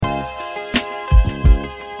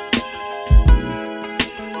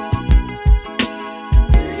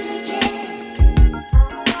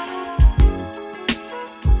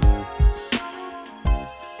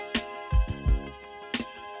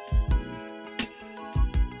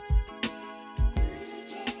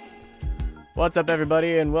What's up,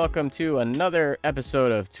 everybody, and welcome to another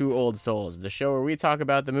episode of Two Old Souls, the show where we talk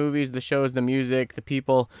about the movies, the shows, the music, the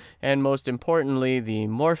people, and most importantly, the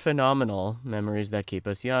more phenomenal memories that keep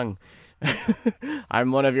us young.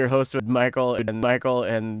 I'm one of your hosts with Michael,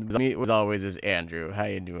 and me, as always, is Andrew. How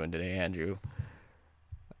you doing today, Andrew?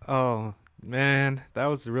 Oh, man, that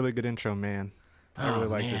was a really good intro, man. I really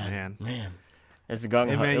liked it, man. Man, it's gung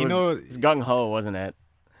Hey, ho. man, It's gung ho, wasn't it?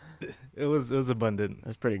 it was abundant, It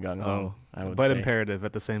was pretty gung ho, I would but say. imperative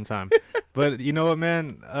at the same time. But you know what,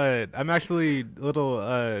 man? I'm actually a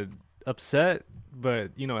little upset,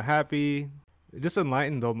 but happy, just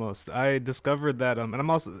enlightened almost. I discovered that and I'm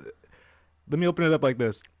also. Let me open it up like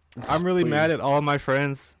this. I'm really mad Please. at all my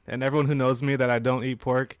friends and everyone who knows me that I don't eat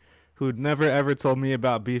pork, who never ever told me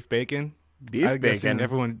about beef bacon. Beef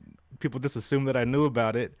bacon. People just assume that I knew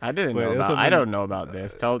about it. I didn't but know it was about. I something- don't know about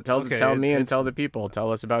this. Tell okay, me and it's- tell the people.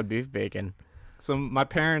 Tell us about beef bacon. So my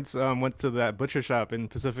parents went to that butcher shop in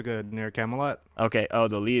Pacifica near Camelot. Okay. Oh,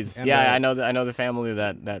 the Lees. And, Yeah, I know the family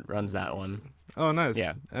that runs that one. Oh, nice.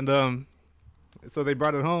 Yeah. And so they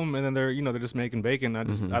brought it home, and then they're just making bacon.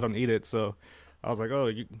 I don't eat it, so I was like,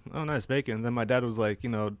 oh, nice bacon. And then my dad was like,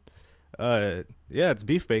 yeah, it's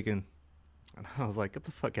beef bacon. And I was like, get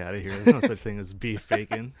the fuck out of here. There's no such thing as beef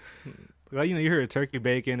bacon. Well, you hear of turkey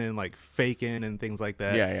bacon and like fakin and things like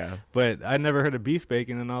that. Yeah. But I never heard of beef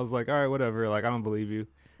bacon, and I was like, all right, whatever. Like, I don't believe you.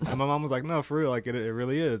 And my mom was like, no, for real. Like, it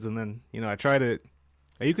really is. And then, I tried it.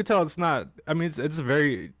 And you could tell it's not, I mean,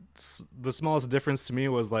 the smallest difference to me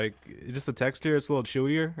was like, just the texture. It's a little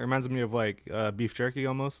chewier. It reminds me of like beef jerky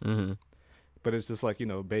almost. Mm-hmm. But it's just like,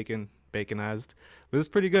 baconized. But it's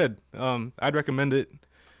pretty good. I'd recommend it.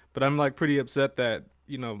 But I'm like pretty upset that,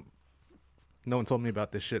 no one told me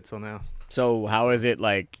about this shit till now. So how is it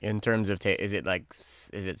like in terms of taste? Is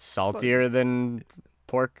it saltier than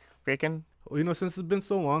pork bacon? Well, since it's been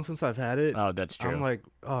so long since I've had it, Oh, that's true. I'm like,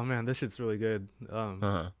 oh man, this shit's really good.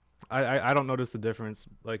 Uh-huh. I don't notice the difference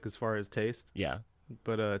like as far as taste, Yeah.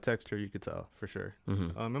 but texture you could tell for sure.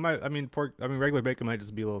 Mm-hmm. Regular bacon might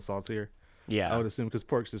just be a little saltier. Yeah. I would assume because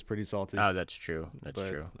pork's just pretty salty. Oh, that's true. That's but,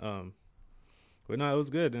 true. But no, it was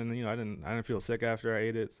good, and I didn't feel sick after I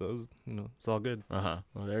ate it, so it was, it's all good. Uh-huh.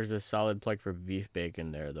 Well, there's a solid plug for beef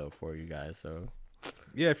bacon there though for you guys. So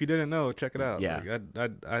Yeah, if you didn't know, check it out. Yeah.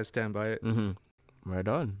 Like, I stand by it. mm-hmm. Right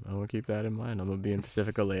on. I'm gonna keep that in mind. I'm gonna be in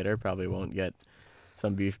Pacifica later. Probably won't get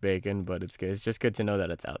some beef bacon, but it's good. It's just good to know that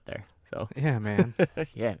it's out there. So Yeah, man.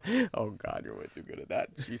 yeah. Oh God, you're way too good at that.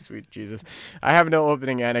 Gee, sweet Jesus. I have no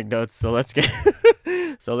opening anecdotes, so let's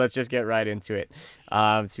just get right into it.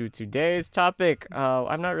 To today's topic.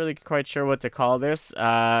 I'm not really quite sure what to call this.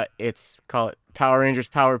 Call it Power Rangers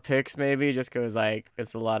Power Picks, maybe, just because like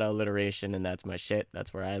it's a lot of alliteration, and that's my shit.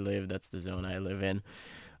 That's where I live. That's the zone I live in.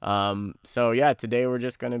 So yeah, today we're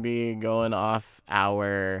just gonna be going off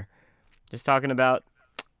just talking about,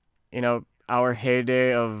 our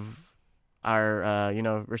heyday of our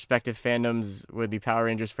respective fandoms with the Power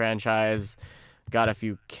Rangers franchise. Got a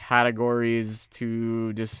few categories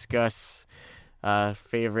to discuss,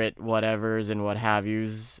 favorite whatevers and what have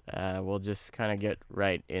yous. We'll just kind of get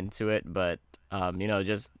right into it, but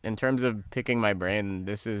just in terms of picking my brain,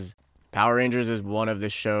 Power Rangers is one of the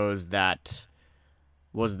shows that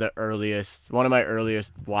was one of my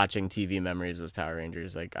earliest watching TV memories was Power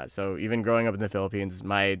Rangers. Like, so even growing up in the Philippines,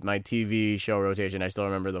 my TV show rotation, I still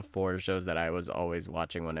remember the 4 shows that I was always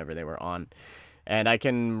watching whenever they were on. And I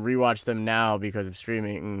can rewatch them now because of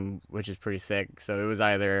streaming, which is pretty sick. So it was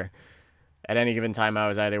either, at any given time, I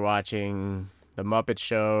was either watching The Muppet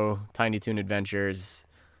Show, Tiny Toon Adventures,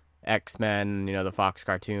 X-Men, the Fox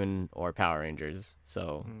cartoon, or Power Rangers.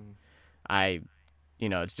 So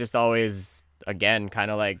it's just always, again, kind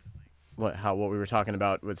of like what we were talking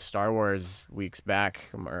about with Star Wars weeks back,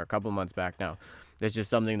 or a couple months back now. It's just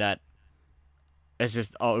something that it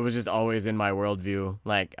was just always in my worldview.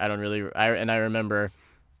 Like, I remember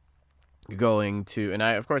going to, and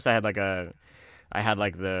of course I had the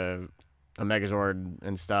a Megazord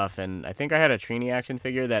and stuff, and I think I had a Trini action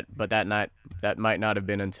figure but that might not have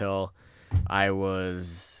been until I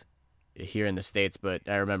was here in the States. But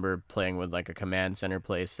I remember playing with like a Command Center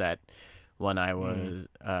place that when I was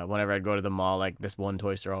whenever I'd go to the mall, like this one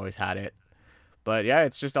toy store always had it. But yeah,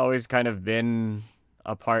 it's just always kind of been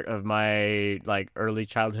a part of my like early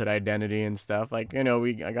childhood identity and stuff. Like,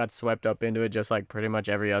 I got swept up into it just like pretty much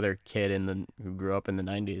every other kid who grew up in the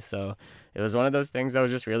 90s. So it was one of those things that was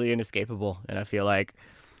just really inescapable. And I feel like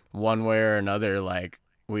one way or another, like,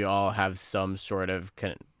 we all have some sort of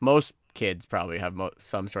most kids probably have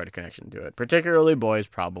some sort of connection to it, particularly boys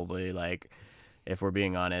probably, like, if we're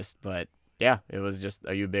being honest. But yeah, it was just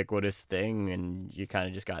a ubiquitous thing, and you kind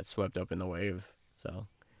of just got swept up in the wave. So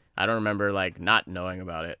I don't remember like not knowing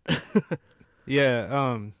about it.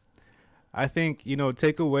 Yeah, I think,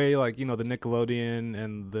 take away like, the Nickelodeon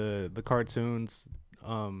and the cartoons.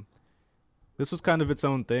 This was kind of its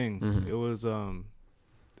own thing. Mhm. It was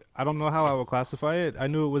I don't know how I would classify it. I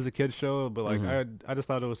knew it was a kid show, but like Mhm. I just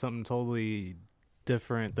thought it was something totally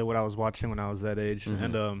different than what I was watching when I was that age. Mhm.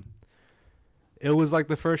 And it was like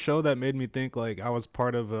the first show that made me think like I was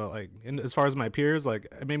part of a like, and as far as my peers, like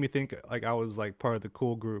it made me think like I was like part of the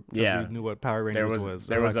cool group because Yeah. we knew what Power There Rangers was was.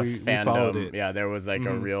 there Or, was like, a we followed fandom. it. Yeah, there was like a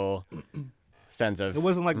Mhm. real sense of. It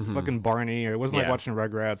wasn't like Mhm. fucking Barney, or it wasn't like Yeah. watching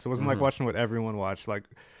Rugrats. It wasn't like Mhm. watching what everyone watched. Like,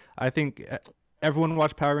 I think everyone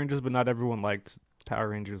watched Power Rangers, but not everyone liked Power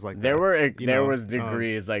Rangers like There that. were You there know, was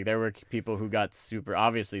degrees, like there were people who got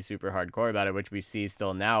obviously super hardcore about it, which we see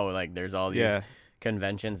still now. Like there's all these Yeah,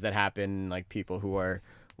 conventions that happen, like people who are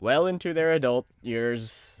well into their adult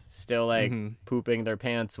years still like hmm pooping their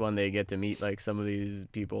pants when they get to meet like some of these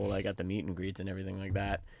people like at the meet and greets and everything like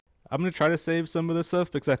that. I'm gonna try to save some of this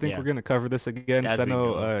stuff because I think Yeah. we're gonna cover this again. Because As I we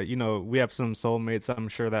know, go. we have some soulmates. I'm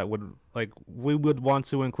sure that would like we would want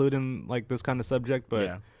to include in like this kind of subject, but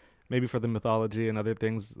Yeah. maybe for the mythology and other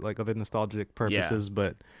things like other nostalgic purposes.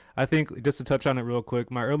 But I think just to touch on it real quick,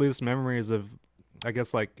 my earliest memories of, I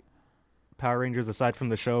guess, like Power Rangers aside from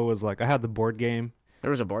the show was like I had the board game. There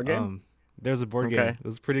was a board game? There's a board game. Okay. It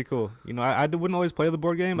was pretty cool. I wouldn't always play the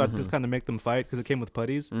board game. I'd Mhm. just kind of make them fight because it came with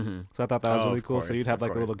putties. Mhm. So I thought that was Oh, really of cool. So you'd course, have of like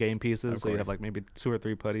the course. little game pieces. Of So you'd have course. like maybe 2 or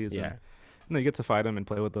 3 putties. Yeah. And you get to fight them and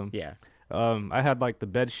play with them. Yeah. I had like the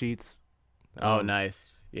bed sheets. Oh,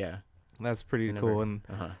 nice. Yeah. That's pretty I cool. never- And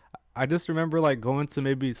Uh-huh. I just remember like going to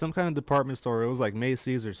maybe some kind of department store. It was like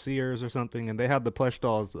Macy's or Sears or something, and they had the plush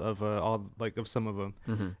dolls of all like of some of them.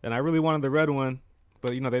 Mhm. And I really wanted the red one, but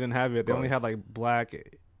they didn't have it. They only had course. like black,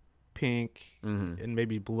 pink, Mhm. and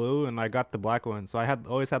maybe blue, and I got the black one. So I had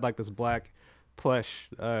always had like this black plush,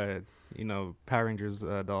 Power Rangers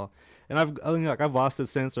doll, and I've lost it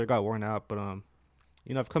since or it got worn out. But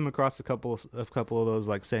I've come across a couple of those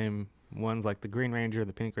like same ones, like the Green Ranger,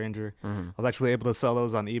 the Pink Ranger. Mhm. I was actually able to sell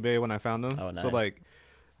those on eBay when I found them. Oh, So nice. like,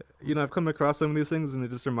 I've come across some of these things, and it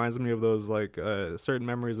just reminds me of those like certain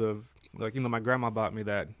memories of like my grandma bought me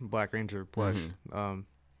that Black Ranger plush. Mhm.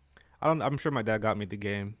 I'm sure my dad got me the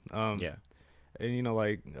game. Yeah. And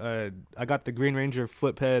I got the Green Ranger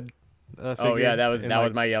flip head. Oh Figure, yeah, that was and, that was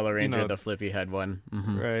like, my Yellow Ranger, know- the flippy head one.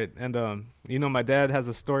 Mhm. right. And my dad has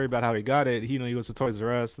a story about how he got it. He was to Toys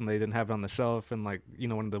R Us and they didn't have it on the shelf, and like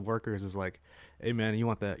one of the workers is like, "Hey man, you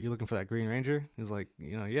want that? You looking for that Green Ranger?" He's like,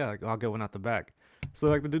 "Yeah, like, I'll get one out the back." So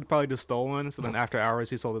like the dude probably just stole one. So then after hours,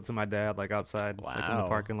 he sold it to my dad like outside, like in the Wow.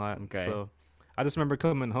 parking lot. Okay. So I just remember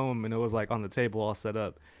coming home and it was like on the table all set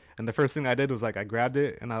up. And the first thing I did was like I grabbed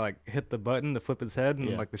it and I like hit the button to flip his head, and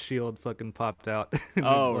Yeah. like the shield fucking popped out. And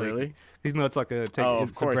Oh like, really? it's like a Oh, of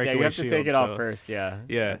it's a course. Yeah, you breakaway have to take shield, it off so- first. Yeah.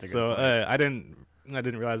 Yeah. That's a good So point. I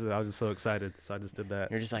didn't realize it. I was just so excited, so I just did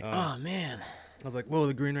that. You're just like, Um, oh man. I was like, whoa,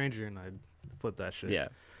 the Green Ranger, and I flipped that shit. Yeah.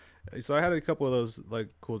 So I had a couple of those like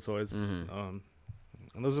cool toys. Mhm.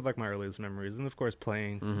 And those are like my earliest memories, and of course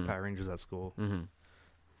playing Mhm. Power Rangers at school. Mhm.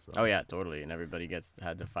 So. Oh yeah, totally. And everybody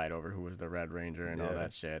had to fight over who was the Red Ranger and all Yeah.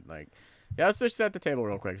 that shit. Like, yeah, let's just set the table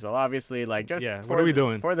real quick. So obviously, like, just Yeah, for what are we the-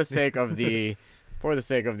 doing? for the sake of the for the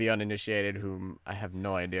sake of the uninitiated, whom I have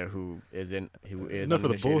no idea who is Enough of the uninitiated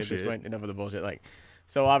at this bullshit. point. Enough of the bullshit. Like,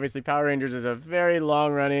 so obviously, Power Rangers is a very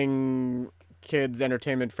long running kids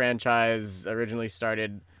entertainment franchise. Originally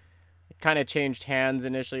started. Kind of changed hands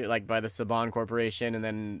initially, like by the Saban Corporation, and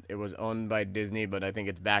then it was owned by Disney. But I think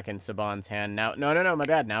it's back in Saban's hand now. No, my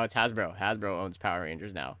bad. Now it's Hasbro. Hasbro owns Power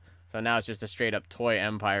Rangers now. So now it's just a straight up toy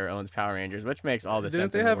empire owns Power Rangers, which makes all the Didn't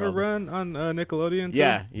sense they in the have a world. run on Nickelodeon? Too?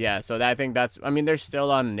 Yeah. So I think that's. I mean, they're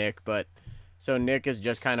still on Nick, but so Nick is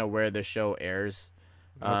just kind of where the show airs.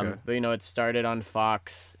 Okay. But it started on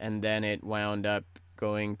Fox, and then it wound up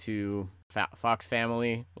going to Fox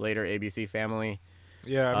Family, later ABC Family.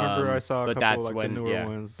 Yeah, I remember I saw a but couple that's like when the newer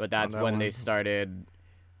ones. but that's on that when one. they started.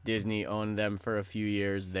 Disney owned them for a few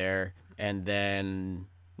years there, and then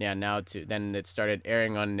then it started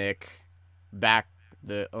airing on Nick. Back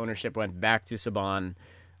the ownership went back to Saban,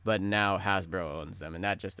 but now Hasbro owns them, and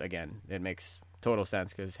that just again it makes total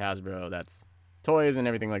sense because Hasbro, that's toys and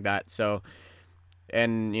everything like that. So,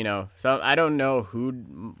 and so I don't know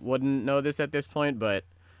who wouldn't know this at this point, but.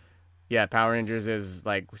 Yeah, Power Rangers is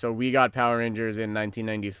like, so we got Power Rangers in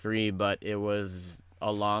 1993, but it was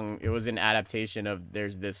an adaptation of,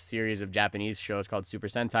 there's this series of Japanese shows called Super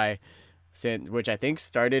Sentai, which I think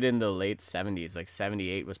started in the late 70s. Like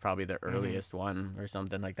 78 was probably the earliest one or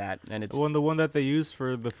something like that. And it's the one that they used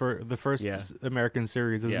for the first Yeah. American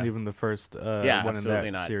series isn't Yeah. even the first yeah, one in absolutely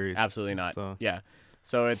that not. series. Absolutely not. So Yeah.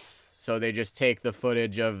 So they just take the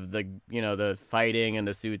footage of the, the fighting and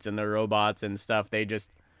the suits and the robots and stuff. They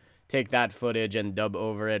just take that footage and dub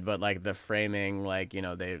over it, but like the framing, like,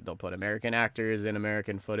 they'll put American actors in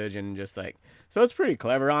American footage and just like, so it's pretty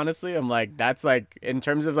clever, honestly. I'm like, that's like, in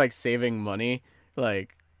terms of like saving money,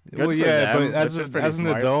 like, good for them. but as an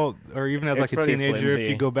smart. adult or even as It's like a pretty teenager, if flimsy.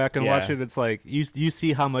 you go back and watch Yeah. it, it's like you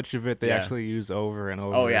see how much of it they Yeah. actually use over and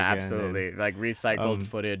over. Oh yeah, again, absolutely. Like recycled um,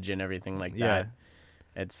 footage and everything like yeah. that.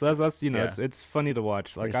 It's So that's yeah. it's funny to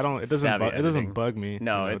watch. Like There's it doesn't savvy it doesn't editing. bug me.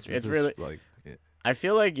 No, you know, it's just, really- like I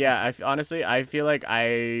feel like honestly I feel like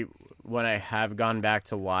when I have gone back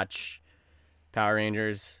to watch Power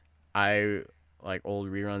Rangers, I like old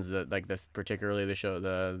reruns that like this, particularly the show,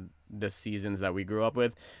 the seasons that we grew up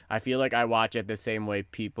with. I feel like I watch it the same way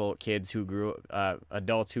kids who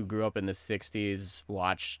adults who grew up in the 60s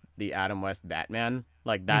watch the Adam West Batman.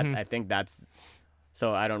 Like that, Mhm. I think that's,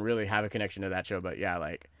 so I don't really have a connection to that show, but yeah,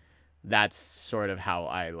 like that's sort of how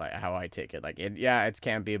I take it. Like it's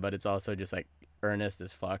campy, but it's also just like earnest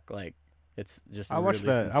as fuck. Like it's just I watched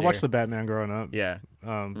really I watched sincere. the Batman growing up. Yeah,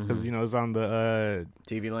 Because Mhm. it was on the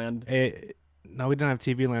TV Land. no, we didn't have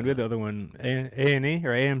TV Land. We had the other one, A&E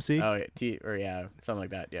or AMC. Oh yeah, something like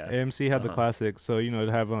that. Yeah. AMC had the Uh-huh. classics, so it'd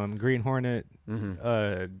have Green Hornet,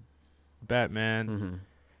 Mm-hmm. Batman, Mm-hmm.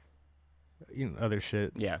 Other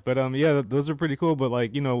shit. Yeah. But those are pretty cool. But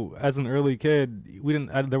like as an early kid, we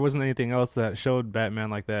didn't. There wasn't anything else that showed Batman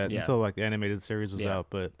like that Yeah. until like the animated series was Yeah. out.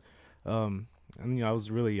 But and I was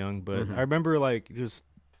really young, but Mhm. I remember like just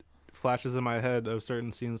flashes in my head of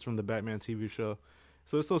certain scenes from the Batman TV show.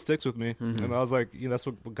 So it still sticks with me, Mhm. and I was like, that's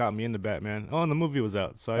what got me into Batman. Oh, and the movie was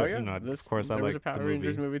out, so Oh I, yeah. of course, I there was like a Power the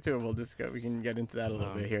Rangers movie. movie too. we can get into that a little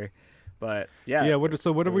Um, bit here, but yeah. Yeah. What are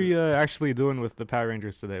There we actually doing with the Power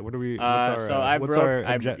Rangers today? What are we? so I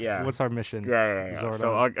broke- yeah. What's our mission? Yeah.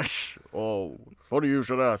 Zordon. So funny you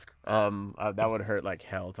should ask. That would hurt like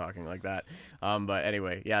hell talking like that. But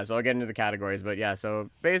anyway, yeah. So I'll get into the categories. But yeah, so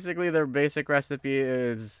basically their basic recipe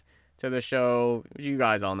is to the show. You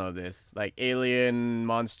guys all know this. Like alien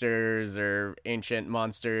monsters or ancient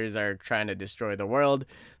monsters are trying to destroy the world.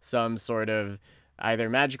 Some sort of either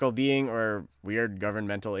magical being or weird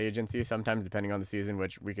governmental agency, sometimes depending on the season,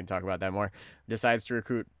 which we can talk about that more, decides to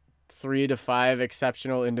recruit 3 to 5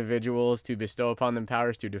 exceptional individuals to bestow upon them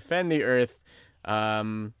powers to defend the Earth.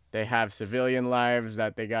 They have civilian lives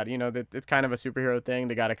that they got, it's kind of a superhero thing.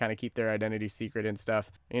 They got to kind of keep their identity secret and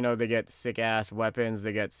stuff. They get sick ass weapons,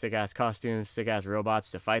 they get sick ass costumes, sick ass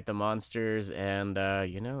robots to fight the monsters. And,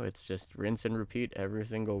 it's just rinse and repeat every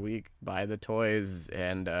single week. Buy the toys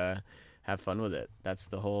and have fun with it. That's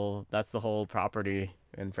the whole property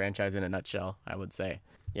and franchise in a nutshell, I would say.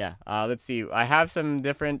 Yeah. Let's see. I have some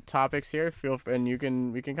different topics here. And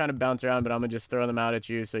we can kind of bounce around, but I'm gonna just throw them out at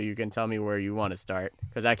you so you can tell me where you want to start,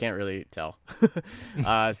 because I can't really tell.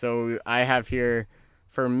 So I have here,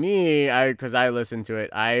 for me, because I listened to it,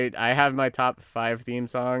 I have my top 5 theme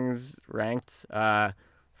songs ranked.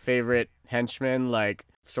 Favorite henchmen, like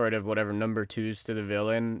sort of whatever number 2s to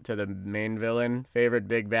the main villain. Favorite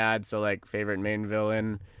big bad, so like favorite main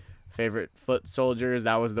villain. Favorite foot soldiers,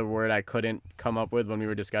 that was the word I couldn't come up with when we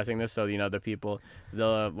were discussing this. So the people,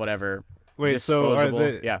 the whatever. Wait,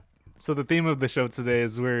 so yeah. So the theme of the show today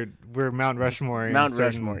is we're Mount Rushmore in Mount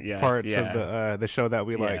certain Rushmore, yes, parts yeah. of the show that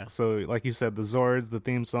we Yeah. like. So like you said, the Zords, the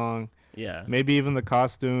theme song, Yeah. maybe even the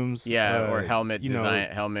costumes. Or helmet you know, design,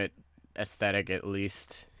 helmet aesthetic at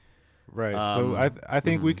least. Right. So I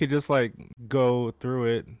think we could just like go through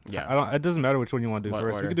it. Yeah. It doesn't matter which one you want to do What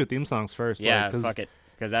first. order? We could do theme songs first. Yeah, like, 'cause, fuck it.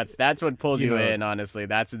 Because that's what pulls you know- in, honestly.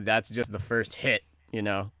 That's just the first hit,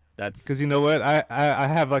 That's Because you know what, I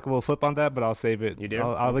have like a little flip on that, but I'll save it. You do?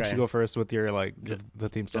 I'll let Okay. you go first with your like the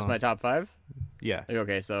theme songs. just my top 5? Yeah.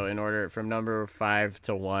 Okay, so in order from number 5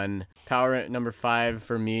 to 1, number 5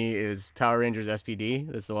 for me is Power Rangers SPD.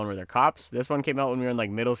 That's the one where they're cops. This one came out when we were in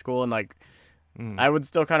like middle school, and like I would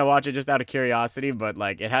still kind of watch it just out of curiosity, but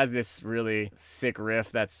like it has this really sick riff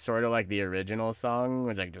that's sort of like the original song.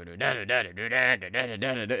 It's like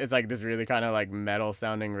it's like this really kind of like metal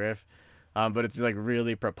sounding riff, but it's like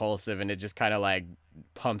really propulsive, and it just kind of like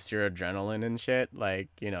pumps your adrenaline and shit. Like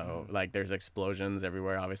like there's explosions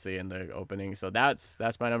everywhere, obviously in the opening. So that's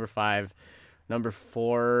my number 5. Number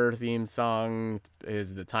 4 theme song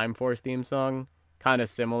is the Time Force theme song. Kind of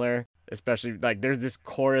similar. Especially, like, there's this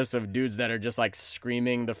chorus of dudes that are just, like,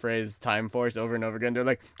 screaming the phrase Time Force over and over again. They're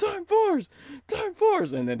like, Time Force! Time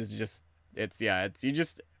Force! And then it's just it's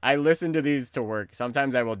I listen to these to work.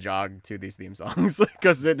 Sometimes I will jog to these theme songs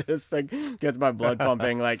because it just like gets my blood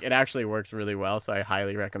pumping. Like it actually works really well, so I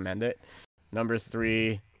highly recommend it. Number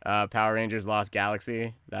 3, Power Rangers Lost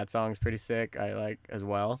Galaxy. That song's pretty sick. I like as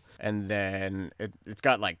well. And then it's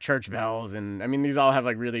got like church bells, and I mean these all have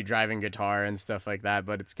like really driving guitar and stuff like that,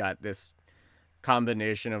 but it's got this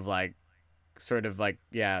combination of like sort of like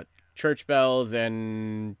church bells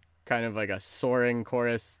and kind of like a soaring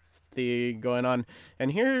chorus thing going on.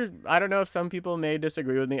 And here, I don't know if some people may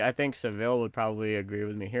disagree with me. I think Seville would probably agree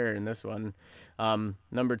with me here in this one.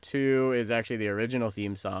 Number 2 is actually the original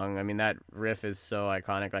theme song. I mean, that riff is so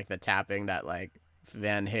iconic, like the tapping, that like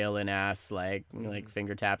Van Halen ass like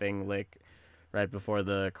finger tapping lick right before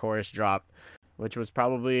the chorus drop, which was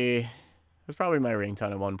probably my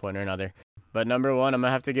ringtone at one point or another. But number 1, I'm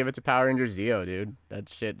gonna have to give it to Power Rangers Zeo, dude. That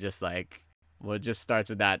shit just like, well, it just starts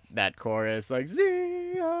with that chorus like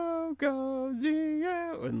Zeo go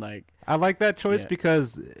Zeo, and like I like that choice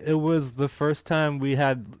because it was the first time we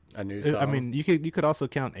had a new song. I mean, you could also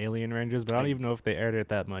count Alien Rangers, but I don't even know if they aired it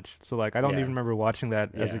that much. So like, I don't even remember watching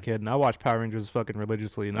that as a kid. And I watched Power Rangers fucking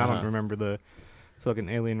religiously, and I don't remember the fucking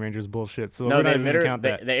Alien Rangers bullshit. So no,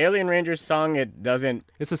 the Alien Rangers song, it doesn't.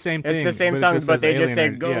 It's the same thing. It's the same song, but they just say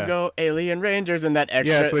go Alien Rangers, and that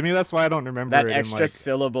extra. Yeah, so maybe that's why I don't remember that it. Extra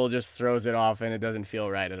syllable just throws it off, and it doesn't feel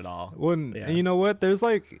right at all. And you know what? There's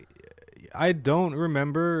like, I don't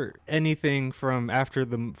remember anything from after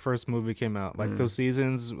the first movie came out. Like those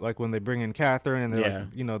seasons, like when they bring in Catherine and they're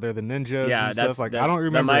like, they're the ninjas and stuff. Like I don't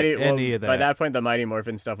remember any of that. By that point, the Mighty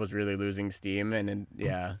Morphin stuff was really losing steam, and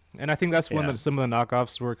And I think that's when some of the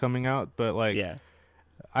knockoffs were coming out. But like,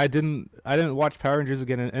 I didn't watch Power Rangers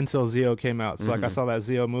again until Zeo came out. So like I saw that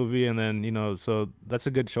Zeo movie, and then so that's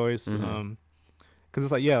a good choice. Because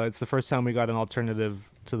it's like it's the first time we got an alternative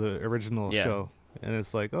to the original show. And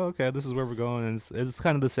it's like, oh, okay, this is where we're going. And it's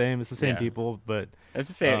kind of the same. It's the same people, but it's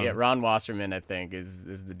the same. Ron Wasserman, I think,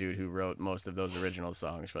 is the dude who wrote most of those original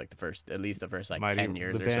songs for like at least the first like 10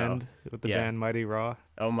 years or so. With the band Mighty Raw.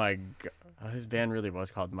 Oh my god, his band really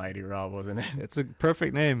was called Mighty Raw, wasn't it? It's a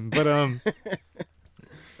perfect name. But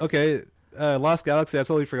okay, Lost Galaxy. I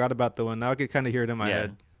totally forgot about the one. Now I could kind of hear it in my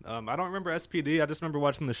head. I don't remember SPD. I just remember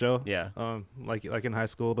watching the show. Yeah. Like in high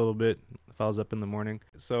school a little bit if I was up in the morning.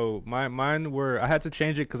 So mine were, I had to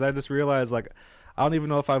change it because I just realized like I don't even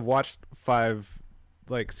know if I've watched 5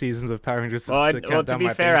 like seasons of Power Rangers. To be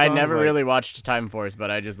fair, I never really watched Time Force, but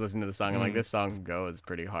I just listened to the song. I'm like, this song goes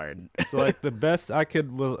pretty hard. So like the best I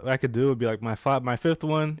could do would be like my 5th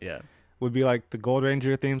one. Yeah. Would be like the Gold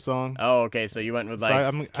Ranger theme song. Oh, okay. So you went with like I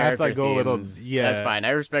have to like go a little. Yeah. That's fine.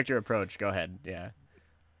 I respect your approach. Go ahead. Yeah.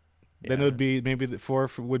 Then it would be maybe the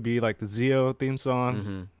 4th would be like the Zeo theme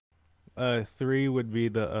song. 3 would be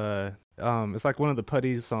the it's like one of the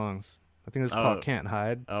Putty songs. I think it's called Can't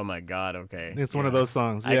Hide. Oh my god, okay. It's one of those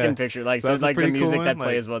songs. I can picture so it's like the music that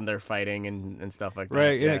plays when they're fighting and stuff like that.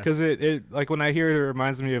 Right, yeah, because it like when I hear it, it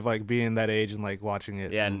reminds me of like being that age and like watching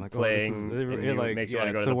it. Yeah, and like, playing. It like, makes you want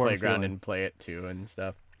to go to the playground and play it too and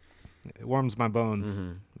stuff. It warms my bones.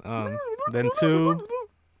 Then 2.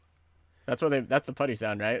 That's the putty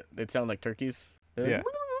sound, right? They sound like turkeys. Yeah.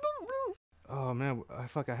 Oh man, I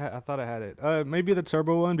thought I had it. Maybe the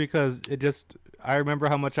Turbo one because I remember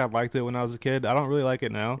how much I liked it when I was a kid. I don't really like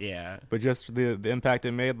it now. Yeah. But just the impact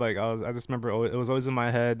it made, like I just remember it was always in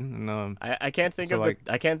my head. And I can't think of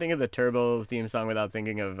the Turbo theme song without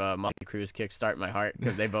thinking of Motley Crue's "Kickstart My Heart"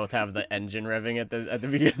 because they both have the engine revving at the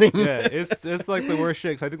beginning. Yeah, it's like the worst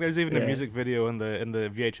shit. 'Cause I think there's even a music video in the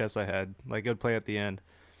VHS I had. Like it would play at the end.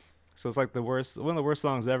 So it's like one of the worst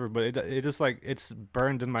songs ever, but it just like it's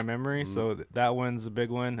burned in my memory. So that one's a big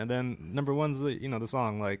one, and then number 1's the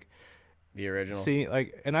song like the original. See,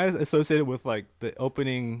 like, and I associate it with like the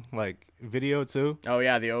opening like video too. Oh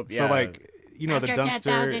yeah, So like the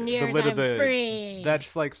dumpster, the lid of the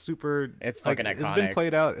that's like super. It's fucking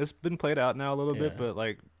iconic. It's been played out now a little bit, but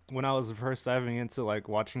like when I was first diving into like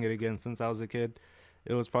watching it again since I was a kid,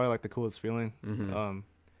 it was probably like the coolest feeling.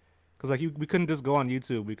 Because like we couldn't just go on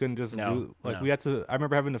YouTube. We couldn't just we had to. I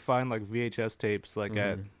remember having to find like VHS tapes like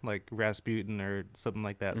at like Rasputin or something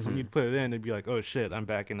like that. So when you'd put it in, it'd be like, oh shit, I'm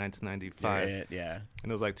back in 1995. Yeah.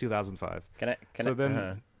 And it was like 2005. Go ahead. Go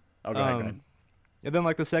ahead. And then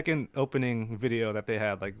like the second opening video that they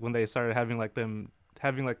had, like when they started having like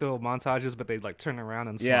little montages, but they'd like turn around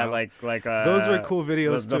and smile. Yeah, like those were cool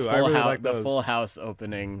videos too. I really like those. The Full House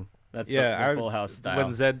opening. That's the Full House style.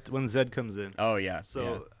 When Zed comes in. Oh yeah.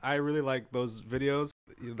 So I really like those videos.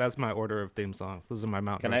 That's my order of theme songs. Those are my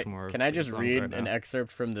Mount Rushmore. Can I just read an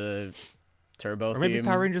excerpt from the turbo Or maybe theme.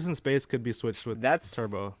 Power Rangers in Space could be switched with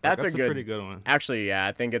Turbo. Like, That's a pretty good one. Actually, yeah,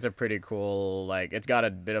 I think it's a pretty cool. Like, it's got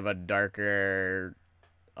a bit of a darker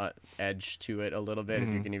edge to it, a little bit, if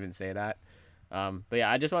you can even say that. But yeah,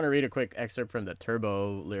 I just want to read a quick excerpt from the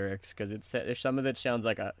Turbo lyrics because some of this sounds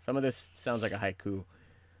like a haiku.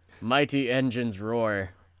 Mighty engines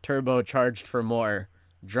roar, turbo charged for more.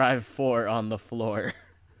 Drive 4 on the floor.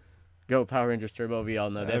 Go Power Rangers Turbo, we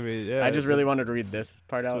all know this. I mean, yeah, I just really wanted to read this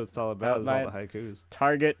part that's out. what it's all about, is all outline. the haikus.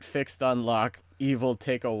 Target fixed on lock, evil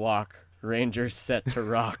take a walk, Rangers set to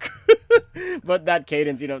rock. But that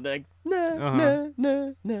cadence, like, nah, nah,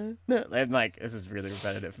 nah, nah, nah. And like, this is really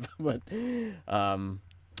repetitive. But,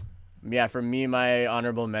 yeah, for me, my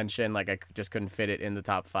honorable mention, like, I just couldn't fit it in the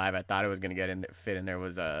top 5. I thought it was going to fit in there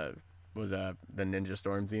was the Ninja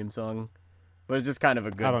Storm theme song. But it's just kind of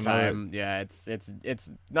a good time. Yeah, it's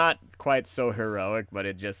not quite so heroic, but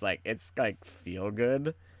it just it's like feel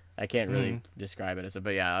good. I can't really describe it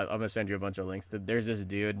but yeah, I'm gonna send you a bunch of links. There's this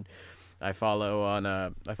dude I followed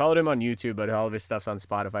him on YouTube, but all of his stuff's on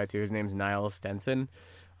Spotify too. His name's Niall Stenson.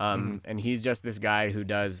 And he's just this guy who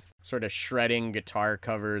does sort of shredding guitar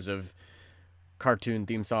covers of cartoon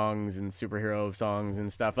theme songs and superhero songs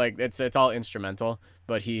and stuff. Like it's all instrumental,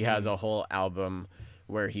 but he has a whole album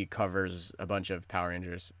where he covers a bunch of Power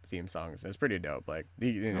Rangers theme songs. It's pretty dope. Like,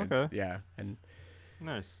 yeah, and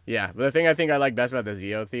nice. Yeah, but the thing I think I like best about the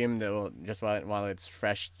Zeo theme, that will, just while it's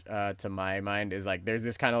fresh to my mind, is like there's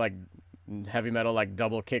this kind of like heavy metal like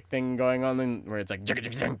double kick thing going on, where it's like like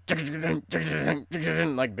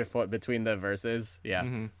between the verses.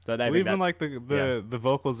 Yeah. So that even like the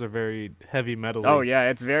vocals are very heavy metal. Oh yeah,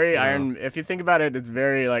 it's very Iron. If you think about it, it's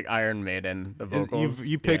very like Iron Maiden. The vocals.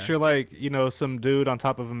 You picture like some dude on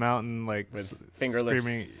top of a mountain like with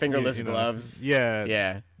fingerless gloves. Yeah.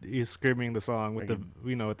 Yeah. He's screaming the song with the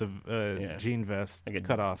jean vest like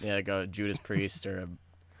cut off. Yeah, like a Judas Priest or a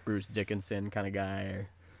Bruce Dickinson kind of guy, or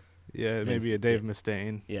maybe a Dave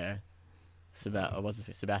Mustaine. Yeah,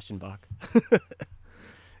 Sebastian Bach.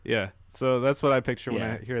 Yeah, so that's what I picture when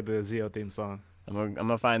I hear the Zeo theme song. I'm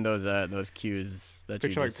gonna find those cues that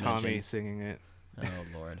picture you just like Tommy mentioned. singing it. Oh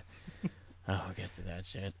Lord. Oh, we'll get to that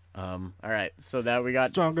shit. All right, so that we got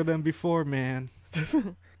Stronger Than Before, man.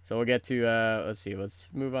 So we'll get to let's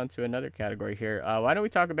move on to another category here. Why don't we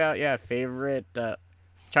talk about favorite?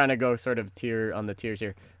 Trying to go sort of tier on the tiers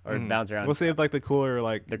here, or bounce around. We'll save like the cooler,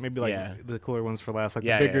 the cooler ones for last, like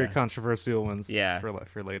the bigger controversial ones.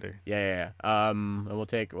 For later. Yeah. And we'll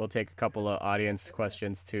take a couple of audience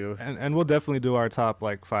questions too. And we'll definitely do our top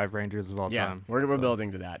like 5 Rangers of all time. We're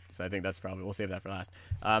building to that, so I think that's probably we'll save that for last.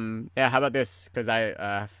 How about this? Because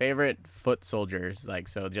I favorite foot soldiers, like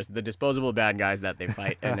so just the disposable bad guys that they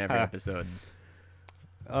fight in every episode.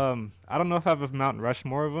 I don't know if I have a Mount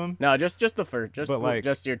Rushmore of them. No, just the first, just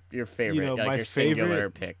your favorite, like your singular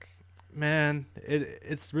pick. Man,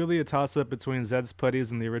 it's really a toss up between Zed's putties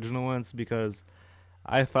and the original ones, because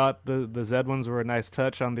I thought the Zed ones were a nice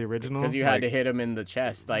touch on the original. Because you had to hit him in the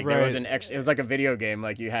chest. Like there was it was like a video game.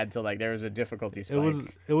 Like you had to there was a difficulty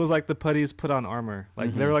spike. It was like the putties put on armor.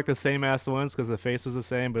 Like they were like the same ass ones because the face was the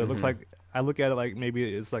same, but it looked like, I look at it like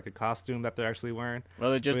maybe it's like a costume that they're actually wearing.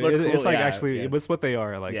 Well, it just looked cool. It's like it's what they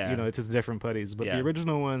are. Like it's just different putties. But the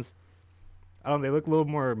original ones, they look a little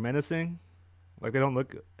more menacing. Like they don't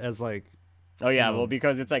look as like. Oh yeah, well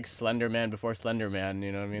because it's like Slender Man before Slender Man,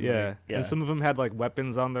 you know what I mean? Yeah. And some of them had like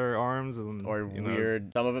weapons on their arms or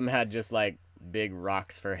weird. Some of them had just like big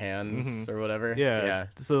rocks for hands or whatever. Yeah.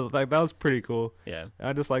 So like that was pretty cool. Yeah. And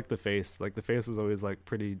I just like the face. Like the face was always like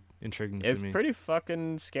pretty intriguing to me. It's pretty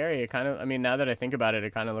fucking scary. It kind of. I mean, now that I think about it,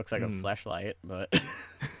 it kind of looks like a fleshlight, but.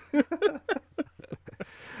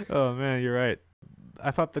 Oh man, you're right. I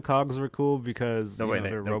thought the cogs were cool because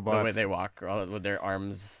they're robots. The way they walk with their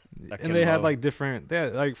arms. And they had like different. They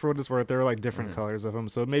had, like for what it's worth, there were like different colors of them.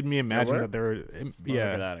 So it made me imagine that they were. Look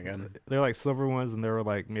at that again. They're like silver ones, and they were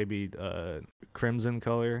like maybe crimson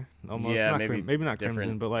color almost. Yeah, maybe not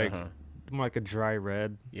crimson, but like more like a dry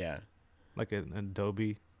red. Yeah. Like an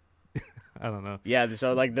Adobe. I don't know. Yeah,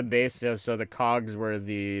 so like the base, so the cogs were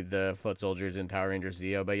the foot soldiers in Power Rangers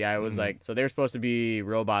Zeo, but yeah, it was like, so they were supposed to be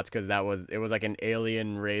robots because it was like an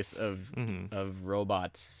alien race of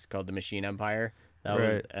robots called the Machine Empire. That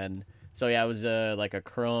was, and so yeah, it was like a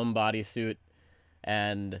chrome bodysuit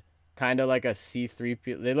and kind of like a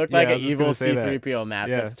C-3PO. They looked like an evil C-3PO mask.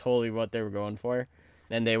 Yeah. That's totally what they were going for.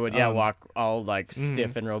 And they would walk all like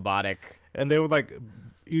stiff and robotic. And they would like,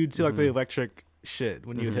 you'd see like the electric shit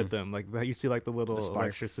when you hit them, like you see like the little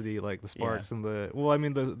electricity, like the sparks and the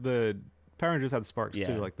Power Rangers had sparks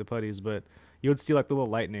too, like the putties, but you would see like the little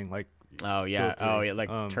lightning like Oh yeah. through. Oh yeah. Like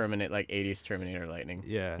Terminator, like 80s Terminator Lightning.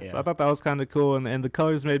 Yeah. Yeah. So I thought that was kind of cool, and the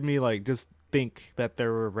colors made me like just think that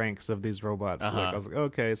there were ranks of these robots. Like I was like,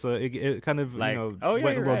 okay, so it kind of Like, went oh a yeah,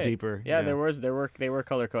 little you're right. deeper. Yeah, they were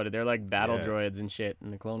color coded. They're like battle Yeah. droids and shit.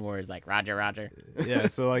 And the Clone Wars, like Roger, Roger. Yeah.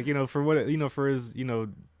 So like for what for as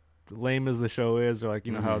lame as the show is, or like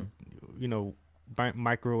how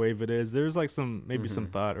microwave it is, there's like some maybe some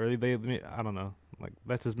thought, or they I don't know. Like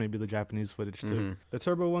that's just maybe the Japanese footage too. The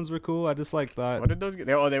turbo ones were cool. I just like thought. What did those?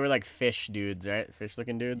 They were like fish dudes, right? Fish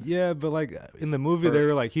looking dudes. Yeah, but like in the movie they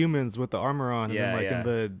were like humans with the armor on, and Yeah, then like yeah. in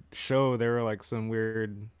the show they were like some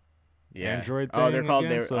weird android thing. Oh, they're called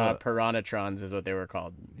again, Piranatrons is what they were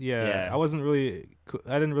called. Yeah, I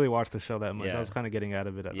didn't really watch the show that much. Yeah. I was kind of getting out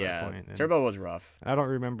of it at that point. And Turbo was rough. I don't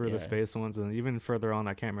remember Yeah. the space ones, and even further on,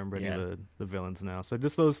 I can't remember any Yeah. of the villains now. So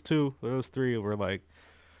just those three were like,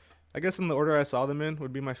 I guess in the order I saw them in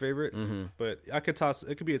would be my favorite. But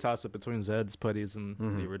it could be a toss up between Zed's putties and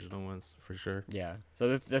the original ones for sure. Yeah.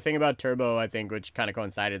 So the thing about Turbo, I think, which kind of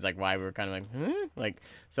coincided, is like why we were kind of like,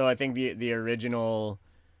 so I think the original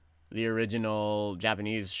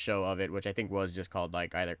Japanese show of it, which I think was just called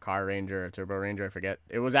like either Car Ranger or Turbo Ranger, I forget.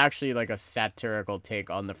 It was actually like a satirical take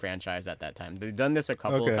on the franchise at that time. They've done this a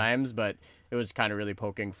couple of times, but it was kind of really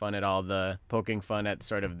poking fun at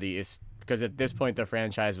sort of because at this point the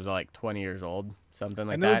franchise was like 20 years old, something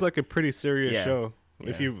like that. And it was like a pretty serious show.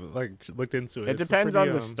 Yeah. If you like looked into it, it It's a depends pretty,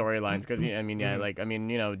 on the storylines, because mhm. I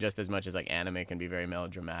mean, just as much as like anime can be very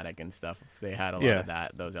melodramatic and stuff, they had a lot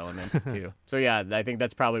of those elements too. So yeah, I think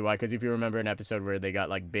that's probably why. Because if you remember an episode where they got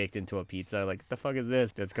like baked into a pizza, like the fuck is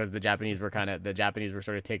this? That's because the Japanese were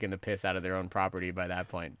sort of taking the piss out of their own property by that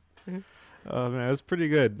point. Oh man, it's pretty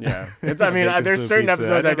good. Yeah, there's certain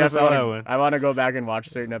episodes I definitely want to go back and watch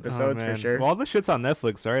certain episodes for sure. Well, all the shit's on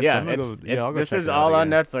Netflix, right? Yeah, so this is all on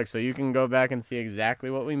Netflix, so you can go back and see exactly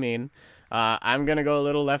what we mean. I'm gonna go a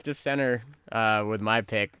little left of center with my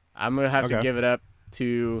pick. I'm gonna have to give it up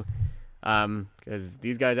to because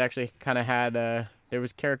these guys actually kind of had there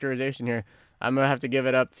was characterization here. I'm gonna have to give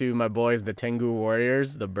it up to my boys, the Tengu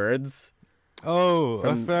Warriors, the birds. Oh,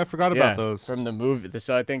 I forgot about those from the movie.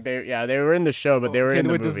 So I think they were in the show, but they were in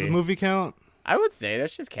the movie. Does the movie count? I would say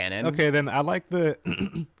that's just canon. Okay, then I like the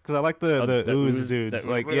because I like the ooze dudes.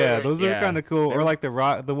 Those are kind of cool. Or like the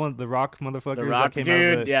rock motherfuckers. The rock that came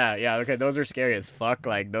dude. out Yeah. Okay, those are scary as fuck.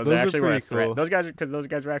 Like those are actually were a pretty threat. cool. Those guys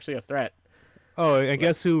were actually a threat. Oh, and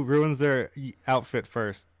guess who ruins their outfit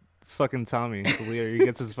first? It's fucking Tommy. He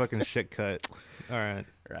gets his fucking shit cut. All right.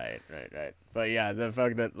 Right. But yeah, the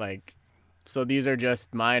fuck that like. So these are just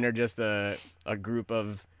a group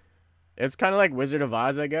of. It's kind of like Wizard of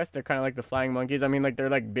Oz, I guess. They're kind of like the flying monkeys. I mean, like they're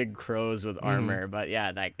like big crows with armor, but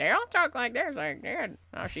yeah, like they all talk like this. Like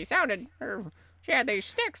she had these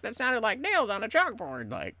sticks that sounded like nails on a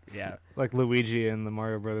chalkboard. Like yeah, like Luigi in the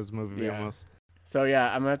Mario Brothers movie almost. So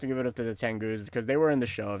yeah, I'm gonna have to give it up to the Tengus because they were in the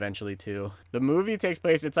show eventually too. The movie takes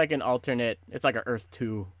place. It's like an alternate. It's like an Earth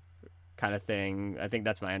 2 kind of thing. I think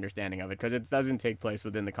that's my understanding of it because it doesn't take place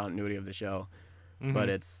within the continuity of the show, but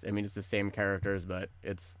it's the same characters, but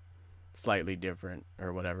it's slightly different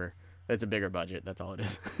or whatever. It's a bigger budget. That's all it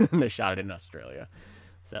is. They shot it in Australia.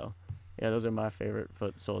 So yeah, those are my favorite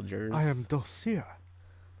foot soldiers. I am Dosia.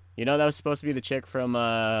 You know that was supposed to be the chick from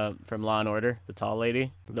Law and Order, the tall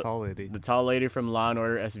lady. The tall lady from Law and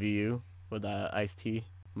Order SVU with Ice-T.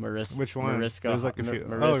 Which one? Mariska. There's like a few.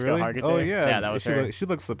 Mariska really? Hargitay. Oh yeah. Yeah, that was her. She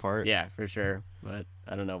looks the part. Yeah, for sure. But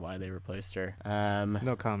I don't know why they replaced her.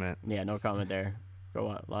 No comment. Yeah, no comment there. Go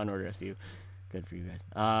on, Law and Order SVU. Good for you guys.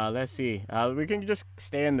 Let's see. We can just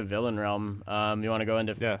stay in the villain realm. You want to go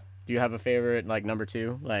into? Yeah. Do you have a favorite number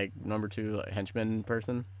two henchman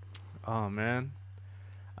person? Oh man,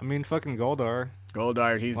 I mean fucking Goldar.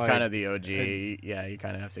 Goldar, he's kind of the OG. Yeah, you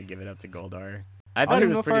kind of have to give it up to Goldar. I thought he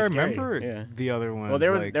was pretty scary. I remember the other one. Well,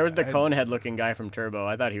 there was the Conehead looking guy from Turbo.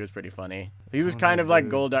 I thought he was pretty funny. He was kind of like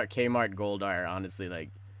Goldar, Kmart Goldar, honestly. Like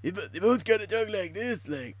they both kind of talk like this,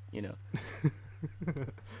 like you know.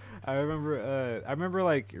 I remember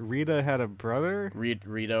like Rita had a brother.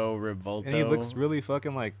 Rito Revolto. And he looks really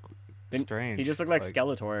fucking like strange. He just looked like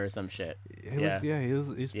Skeletor or some shit.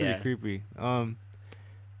 He's pretty creepy.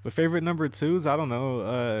 But favorite number twos, I don't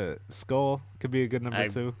know. Skull could be a good number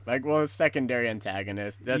two. Secondary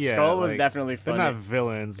antagonist. Skull was definitely funny. They're not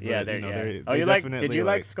villains, but yeah, did you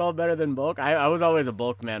like Skull better than Bulk? I was always a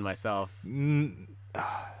Bulk man myself. No,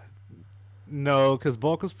 because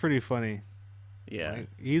Bulk was pretty funny. Yeah, like,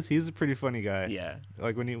 he's a pretty funny guy. Yeah,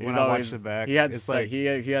 like when I watched it back, he had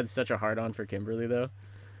such a hard on for Kimberly though.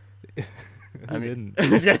 I didn't. I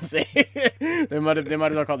was gonna say they might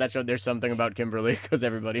have called that show "There's Something About Kimberly" because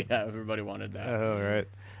everybody wanted that. Oh right.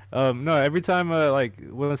 No, every time like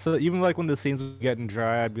even like when the scenes were getting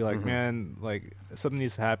dry, I'd be like, Mhm. man, like something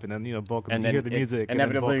needs to happen, and Vulcan, And you hear then the music, and then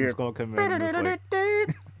inevitably Vulcan's you're. skull come in, and it's like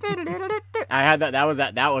I had that.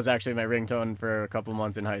 That was actually my ringtone for a couple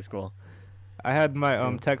months in high school. I had my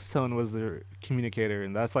Yeah. text tone was the communicator,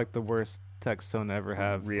 and that's like the worst text tone to ever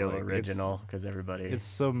have. Real Like, original, because everybody. It's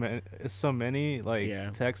so many like Yeah.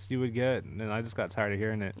 texts you would get, and I just got tired of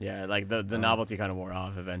hearing it. Yeah, like the Um, novelty kind of wore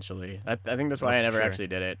off eventually. I think that's why Oh, I never sure. actually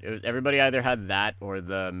did it. It was everybody either had that or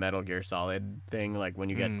the Metal Gear Solid thing, like when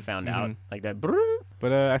you get Mm, found out, mhm. like that.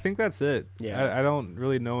 But I think that's it. Yeah. I don't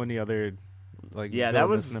really know any other like Yeah, that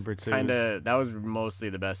villainous was number two. that was mostly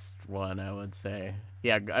the best one, I would say.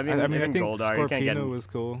 Yeah, I mean, I even think Goldar, you can't get. Scorpino was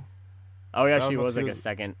cool. Oh yeah, I don't she know if was she like a was-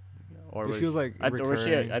 second, or But she was like or was she?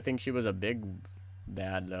 recurring. I think she was a big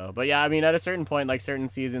bad though. But yeah, I mean, at a certain point, like certain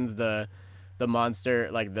seasons, the monster,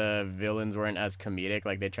 like the villains weren't as comedic.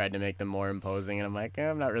 Like they tried to make them more imposing, and I'm like,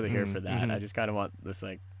 I'm not really here for that. Mhm. I just kind of want this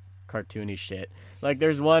like cartoony shit. Like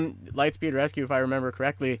there's one Lightspeed Rescue, if I remember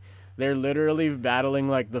correctly, they're literally battling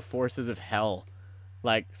like the forces of hell,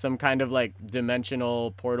 like some kind of like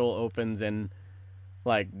dimensional portal opens and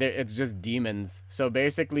like it's just demons. So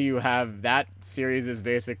basically, you have that series is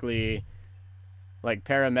basically like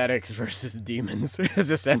paramedics versus demons is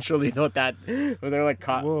essentially what that. Where they're like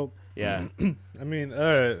caught. Well, Yeah. I mean,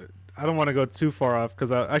 I don't want to go too far off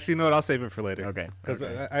because actually, you know what? I'll save it for later. Okay. Because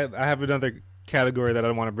okay. I have another category that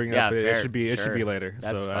I want to bring Yeah, up. It fair, should be sure. later.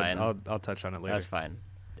 That's so fine. I'll touch on it later. That's fine.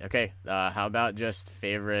 Okay. How about just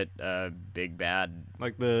favorite big bad?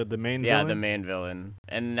 Like the main Yeah, villain? the main villain.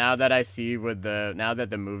 And now that I see now that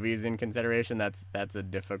the movie's in consideration, that's a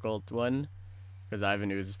difficult one, because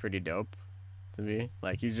Ivan Ooze is pretty dope to me.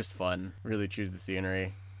 Like he's just fun. Really choose the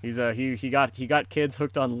scenery. He's he got kids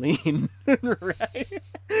hooked on lean, right?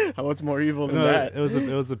 What's more evil than No, that? it was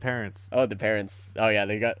the parents. Oh, the parents. Oh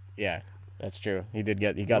yeah, that's true. He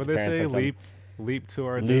got What the they parents say? hooked on. Leap to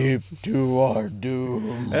our doom. Leap to our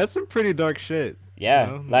doom. That's some pretty dark shit. Yeah,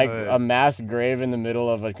 you know? like a mass grave in the middle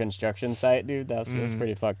of a construction site, dude. That's Mm.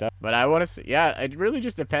 pretty fucked up. But I want to say, yeah, it really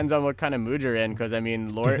just depends on what kind of mood you're in. Because I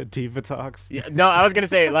mean, Lord. Diva talks. Yeah, no, I was gonna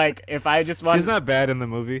say like if I just want. She's not bad in the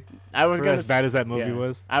movie. I was For gonna as bad as that movie yeah.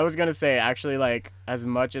 was. I was gonna say actually like as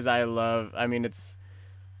much as I love. I mean,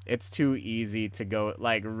 it's too easy to go.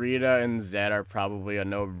 Like Rita and Zed are probably a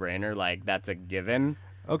no-brainer. Like that's a given.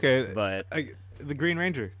 Okay, But the Green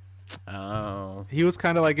Ranger. oh, He was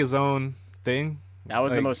kind of like his own thing. that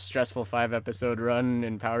was the Like- most stressful 5-episode run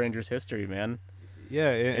in Power Rangers history, man. Yeah,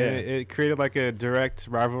 it created like a direct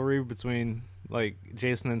rivalry between like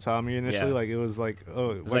Jason and Tommy initially. Yeah. Like it was like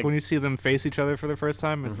like like- when you see them face each other for the first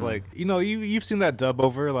time, it's Mhm. like you've seen that dub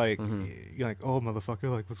over like Mhm. you're like, oh motherfucker,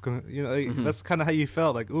 like what's gonna like, Mhm. that's kind of how you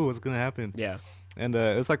felt like, ooh, what's gonna happen. Yeah. And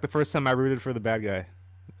it's like the first time I rooted for the bad guy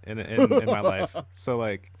in my life. So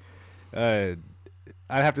like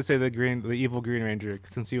I'd have to say the evil Green Ranger,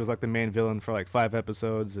 since he was like the main villain for like 5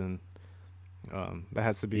 episodes, and that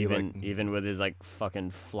has to be Even with his like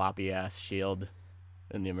fucking floppy ass shield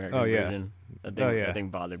in the American Oh, yeah. version. That yeah. thing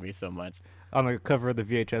bothered me so much. on the cover of the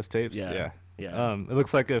VHS tapes. Yeah. Yeah. It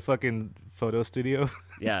looks like a fucking photo studio.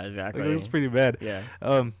 Yeah, Like, exactly. it looks pretty bad. Yeah.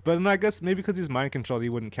 But I guess maybe because he's mind controlled, he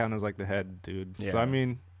wouldn't count as like the head dude. So Yeah. I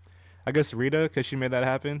mean, I guess Rita, because she made that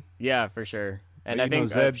happen. Yeah, for sure. And But, I you know, think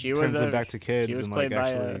Zed she was turns them back to kids she was and, played like,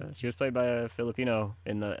 by actually- she was played by a Filipino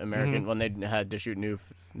in the American Mhm. when they had to shoot new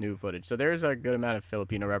footage. So there's a good amount of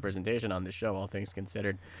Filipino representation on this show, all things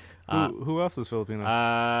considered. Who else is Filipino?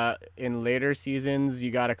 In later seasons,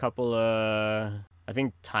 you got a couple of. I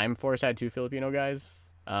think Time Force had 2 Filipino guys.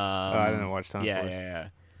 I didn't watch Time yeah, Force. Yeah.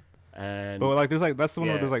 And But like, there's like that's the one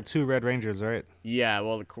where yeah. there's like 2 Red Rangers, right? yeah,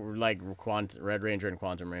 well, like Red Ranger and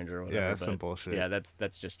Quantum Ranger or whatever. Yeah, that's but some bullshit. Yeah,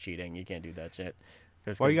 that's just cheating. You can't do that shit.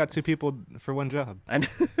 Why you got 2 people for one job? And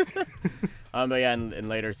but yeah, in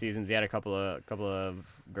later seasons, he had a couple of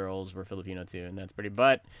girls were Filipino too, and that's pretty.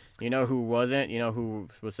 But you know who wasn't? You know who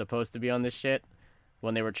was supposed to be on this shit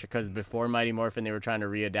when they were because before Mighty Morphin, they were trying to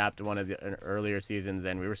readapt one of the earlier seasons,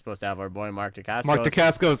 and we were supposed to have our boy Mark Dacascos. Mark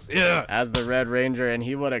Dacascos, yeah. As the Red Ranger, and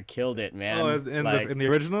he would have killed it, man. Oh, in Like, the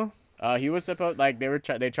original? he was supposed like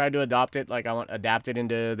they tried to adopt it like adapt it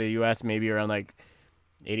into the U.S. maybe around like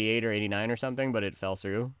 88 or 89 or something, but it fell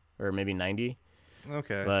through, or maybe 90.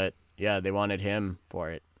 Okay. But yeah, they wanted him for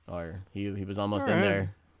it, or he was almost in Alright.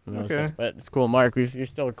 there. You know, Okay. so- but it's cool, Mark. You're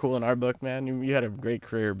still cool in our book, man. You had a great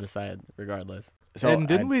career regardless. So and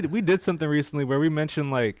didn't we did something recently where we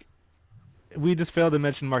mentioned like we just failed to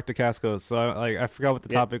mention Mark Dacascos. So I forgot what the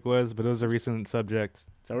Yeah. topic was, but it was a recent subject.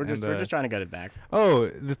 So we're just and, trying to get it back. Oh,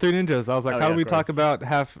 the 3 Ninjas. I was like, Oh, how yeah, do we of talk course. about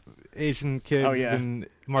half Asian kids Oh, yeah. and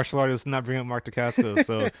martial artists not bring up Mark Dacascos.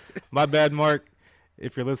 So, my bad, Mark.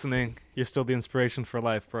 If you're listening, you're still the inspiration for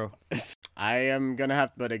life, bro. I am gonna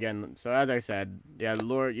have, but again, so as I said, yeah,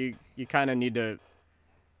 Lord, you kind of need to,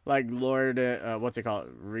 like Lord, what's it called?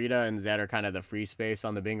 Rita and Zed are kind of the free space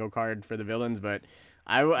on the bingo card for the villains, but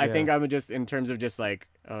I think I would just, in terms of just like,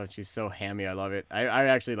 oh, she's so hammy, I love it. I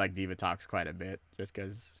actually like Diva Talks quite a bit, just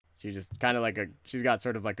because she just kind of like she's got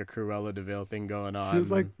sort of like a Cruella de Vil thing going on. She was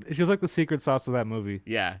like the secret sauce of that movie.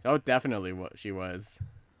 Yeah, oh, definitely what she was.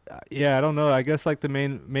 Yeah, I don't know. I guess like the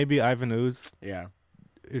main, maybe Ivan Ooze. Yeah.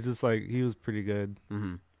 It's just like he was pretty good.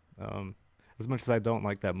 Mm-hmm. As much as I don't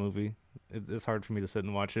like that movie, it's hard for me to sit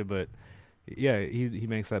and watch it. But yeah, he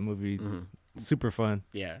makes that movie super fun.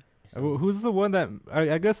 Yeah. Who's the one that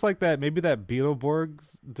I guess like that? Maybe that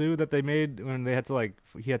Beetleborgs dude that they made when they had to like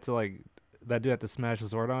that dude had to smash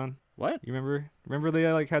Zordon. What? You remember? Remember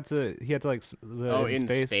they like had to in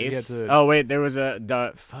space. He had to, oh wait, there was a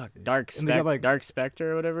Dark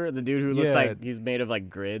Spectre or whatever. The dude who looks like he's made of like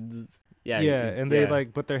grids. Yeah. Yeah, and they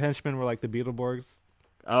like, but their henchmen were like the Beetleborgs.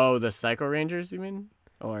 Oh, the Psycho Rangers, you mean?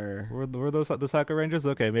 Or were those the Psycho Rangers?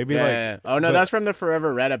 Okay, maybe yeah. Oh no, that's from the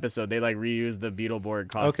Forever Red episode. They like reused the Beetleborg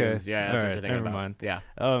costumes. Okay. Yeah, that's what you're thinking about. Mind. Yeah.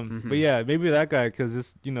 But yeah, maybe that guy, because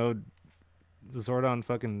this, Zordon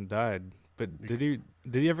fucking died. But did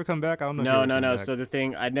he ever come back? I don't know. No. So the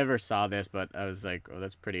thing, I never saw this, but I was like, oh,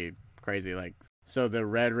 that's pretty crazy. Like, so the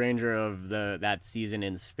Red Ranger of that season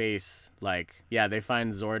in space, like, yeah, they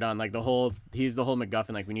find Zordon. Like he's the whole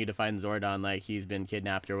MacGuffin. Like, we need to find Zordon. Like, he's been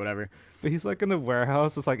kidnapped or whatever. But he's like in a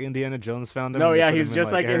warehouse. It's like Indiana Jones found him. No, yeah, he's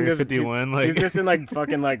just like in this 51. Like he's just in like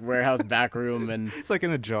fucking like warehouse back room, and it's like in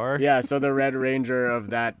a jar. Yeah. So the Red Ranger of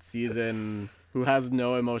that season, who has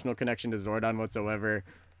no emotional connection to Zordon whatsoever,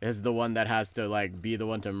 is the one that has to like be the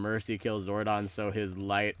one to mercy kill Zordon, so his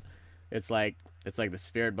light, it's like the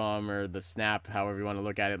spirit bomb or the snap, however you want to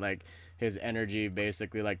look at it, like his energy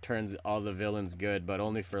basically like turns all the villains good, but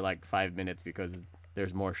only for like 5 minutes because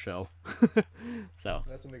there's more show. So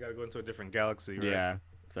that's when they gotta go into a different galaxy, right? Yeah.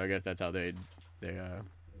 So I guess that's how they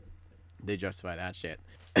justify that shit.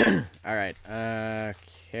 All right.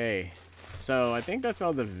 Okay. So I think that's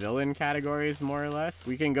all the villain categories, more or less.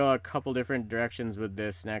 We can go a couple different directions with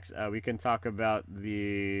this next. We can talk about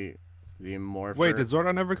the Morpher. Wait, did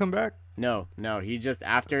Zordon ever come back? No. He just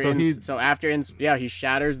he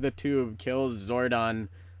shatters the tube, kills Zordon,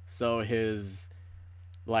 so his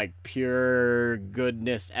like pure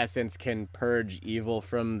goodness essence can purge evil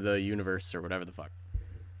from the universe or whatever the fuck.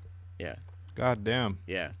 Yeah. God damn.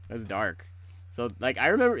 Yeah, that's dark. So, like, I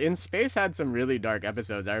remember In Space had some really dark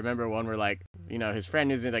episodes. I remember one where, like, his friend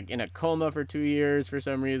is in a coma for 2 years for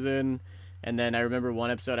some reason. And then I remember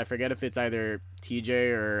one episode, I forget if it's either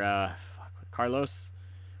TJ or Carlos.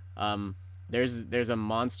 There's a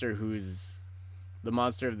monster the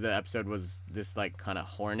monster of the episode was this, like, kind of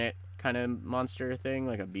hornet kind of monster thing,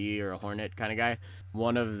 like a bee or a hornet kind of guy.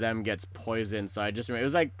 One of them gets poisoned, so I just remember, it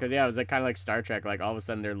was like, because yeah, it was like kind of like Star Trek, like all of a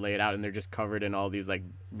sudden they're laid out and they're just covered in all these like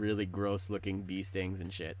really gross looking bee stings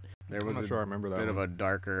and shit. There was I'm not sure I remember that bit of a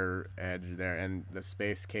darker edge there, and the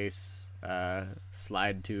space case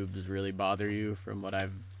slide tubes really bother you from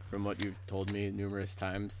what you've told me numerous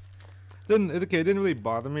times. It didn't really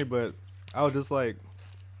bother me, but I was just like,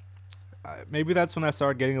 maybe that's when I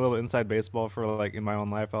started getting a little inside baseball for like in my own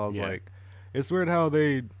life. I was like, it's weird how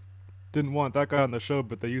they didn't want that guy on the show,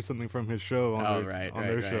 but they used something from his show on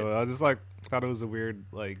their show. I was just like, thought it was a weird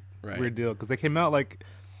deal, because they came out like,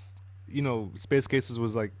 Space Cases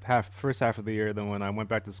was like first half of the year. Then when I went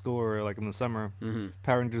back to school, or like in the summer,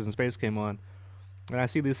 Power Rangers in Space came on, and I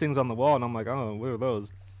see these things on the wall, and I'm like, oh, what are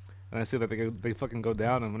those? And I see that they fucking go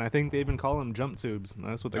down them, and I think they even call them jump tubes. And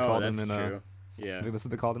that's what they called them in. True. Yeah, that's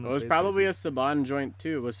what they called them. It was probably a Saban joint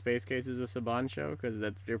too. Was Space Cases a Saban show? Because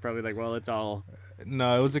you're probably like, well, it's all.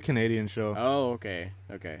 No, it was a Canadian show. Oh, okay.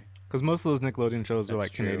 Because most of those Nickelodeon shows are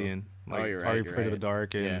like true. Canadian. Like, you're right. Are You Afraid of the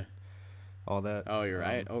Dark and all that. Oh, you're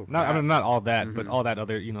right. Oh, not I mean, not all that, but all that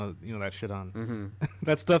other that shit on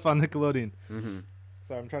that stuff on Nickelodeon.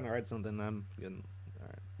 So I'm trying to write something. I'm getting all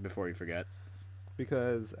right before you forget.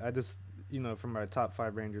 Because I just. For my top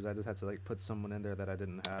 5 Rangers, I just had to like put someone in there that I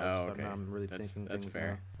didn't have. Oh, okay. So now I'm really thinking that's things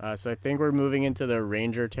fair. So I think we're moving into the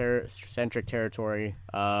Ranger-centric territory.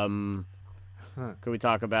 Could we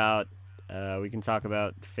talk about? We can talk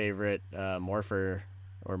about favorite Morpher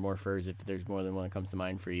or Morphers, if there's more than one that comes to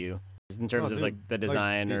mind for you, just in terms of like the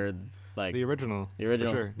design or like the original. The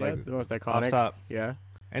original, for sure. yeah, Like, the most iconic. Off top. Yeah.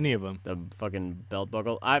 Any of them. The fucking belt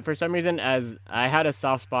buckle. For some reason, as I had a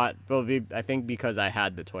soft spot, I think because I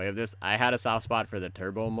had the toy of this, I had a soft spot for the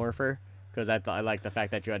Turbo Morpher, because I like the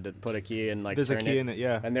fact that you had to put a key and like There's turn a key in it,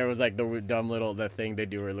 yeah. And there was like the dumb little the thing they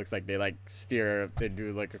do where it looks like they like steer. They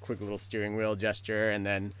do like a quick little steering wheel gesture, and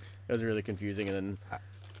then it was really confusing. And then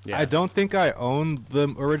yeah. I don't think I owned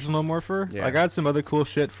the original Morpher. Yeah. Like I had some other cool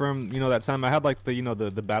shit from that time. I had like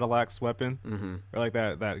the battle axe weapon, or like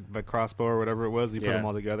that the crossbow or whatever it was. You put them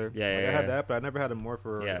all together. Yeah, like, yeah. I had that, but I never had a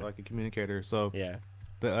Morpher or like a communicator. So yeah,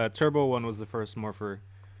 the turbo one was the first Morpher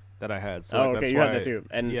that I had. So okay, that's you why had that too.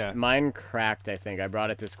 And yeah. mine cracked. I think I brought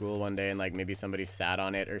it to school one day, and like maybe somebody sat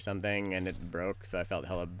on it or something, and it broke. So I felt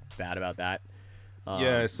hella bad about that.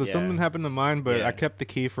 So something happened to mine, but I kept the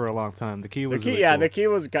key for a long time. The key was really cool. The key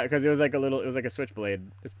was because it was like a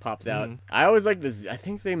switchblade. It pops out. I always like this. I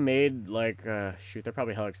think they made like shoot, they're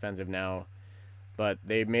probably hella expensive now, but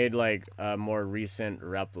they made like a more recent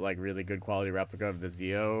really good quality replica of the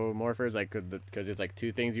Zeo Morphers, like because it's like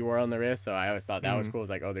two things you wore on the wrist. So I always thought that was cool.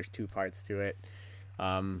 It's like, oh, there's two parts to it.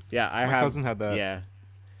 My cousin had that. Yeah,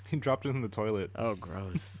 he dropped it in the toilet. Oh,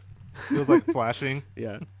 gross. It was like flashing.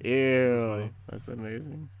 Yeah. Ew. That's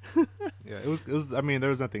amazing. Yeah, it was. I mean, there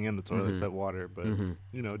was nothing in the toilet except water, but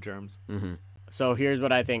germs. So here's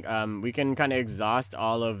what I think. We can kind of exhaust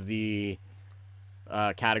all of the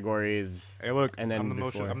categories. Hey, look. And then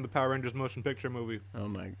I'm the Power Rangers motion picture movie. Oh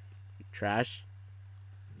my, trash.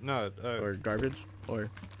 No. Or garbage or.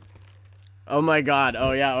 Oh my God!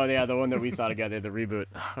 Oh yeah! The one that we saw together, the reboot.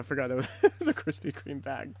 I forgot that was the Krispy Kreme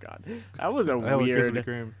bag. God, that was a weird. Krispy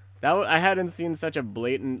Kreme. I hadn't seen such a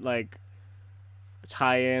blatant like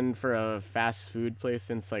tie-in for a fast food place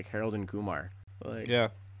since like Harold and Kumar. Like, yeah.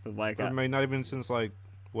 Like, or maybe not even since like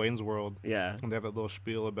Wayne's World. Yeah. And they have that little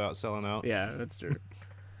spiel about selling out. Yeah, that's true.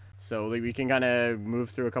 So like, we can kind of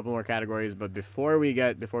move through a couple more categories, but before we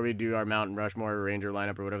do our Mountain Rushmore or Ranger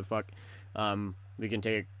lineup or whatever the fuck, we can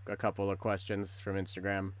take a couple of questions from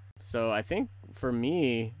Instagram. So I think for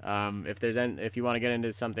me, if you want to get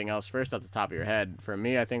into something else first off the top of your head, for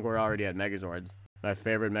me, I think we're already at Megazords. My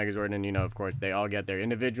favorite Megazord, and of course, they all get their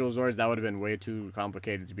individual Zords. That would have been way too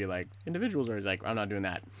complicated to be like individual Zords. Like, I'm not doing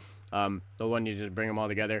that. The one you just bring them all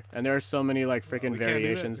together, and there are so many like freaking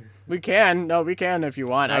variations. We can if you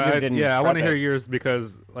want. I just didn't. Yeah, I want to hear yours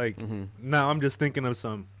because like now I'm just thinking of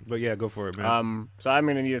some. But yeah, go for it, man. So I'm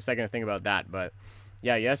gonna need a second to think about that, but.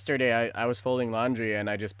 Yeah, yesterday I was folding laundry and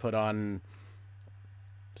I just put on.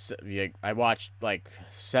 I watched like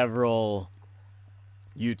several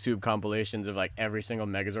YouTube compilations of like every single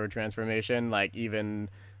Megazord transformation, like even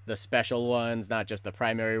the special ones, not just the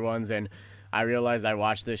primary ones. And I realized I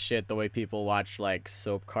watched this shit the way people watch like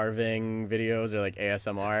soap carving videos or like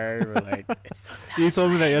ASMR. Or, like it's so sad. You told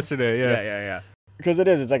me that yesterday. Yeah. Because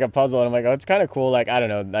it's like a puzzle, and I'm like, oh, it's kind of cool. Like, I don't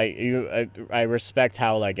know, like I respect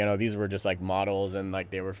how like these were just like models and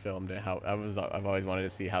like they were filmed, and how I've always wanted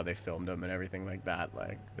to see how they filmed them and everything like that.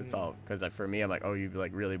 Like it's all because for me, I'm like, oh, you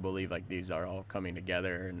like really believe like these are all coming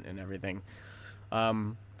together and everything.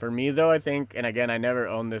 For me though, I think, and again, I never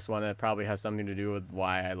owned this one. That probably has something to do with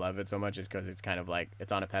why I love it so much, is because it's kind of like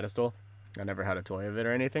it's on a pedestal. I never had a toy of it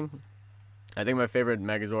or anything. I think my favorite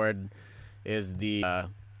Megazord is the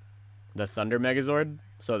Thunder Megazord,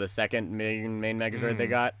 so the second main Megazord they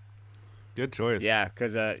got. Good choice. Yeah,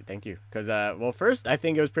 because thank you. Because well, first I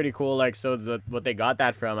think it was pretty cool. Like, so what they got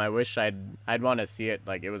that from, I wish I'd want to see it.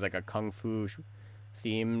 Like, it was like a kung fu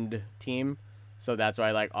themed team, so that's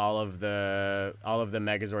why like all of the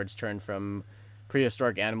Megazords turned from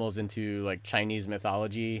prehistoric animals into like Chinese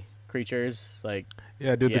mythology creatures. Like,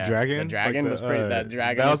 yeah, dude, the dragon. The dragon was pretty. That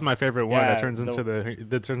dragon. That was my favorite one. Yeah, that turns into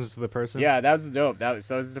the person. Yeah, that was dope.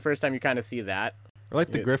 So this is the first time you kind of see that. I like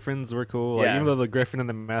the Griffins were cool. Like, even though the Griffin and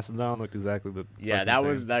the Mastodon looked exactly the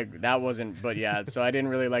that wasn't. But yeah, so I didn't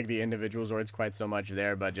really like the individual Zords quite so much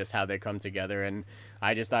there, but just how they come together, and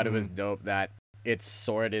I just thought it was dope that its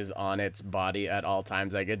sword is on its body at all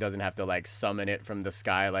times. Like, it doesn't have to like summon it from the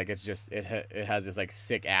sky. Like, it's just it has this like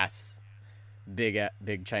sick ass big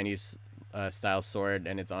Chinese style sword,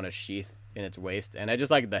 and it's on a sheath in its waist, and I just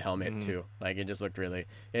like the helmet too. Like,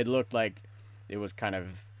 it looked like it was kind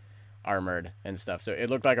of armored and stuff, so it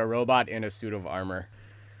looked like a robot in a suit of armor.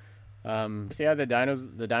 So yeah, the Dino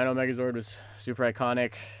Megazord was super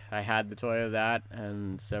iconic. I had the toy of that,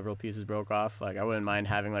 and several pieces broke off. Like, I wouldn't mind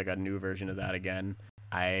having like a new version of that again.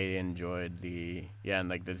 I enjoyed and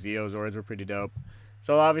like the Zeo Zords were pretty dope.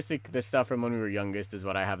 So obviously the stuff from when we were youngest is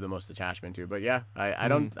what I have the most attachment to. But yeah, I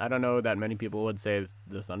don't know that many people would say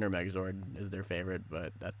the Thunder Megazord is their favorite,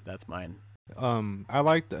 but that's mine. I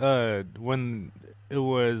liked when it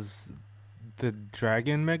was the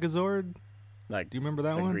Dragon Megazord. Like, do you remember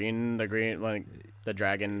that one? The green, like the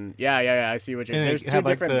dragon. Yeah. I see what you're. There's two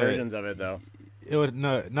different versions of it though. It would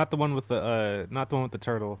not the one with the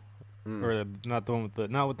turtle. or not the one with the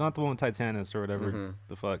not the one with Titanus or whatever Mhm.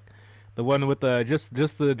 the fuck. The one with the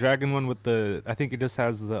just the dragon one with the I think it just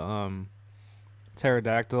has the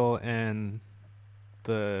pterodactyl and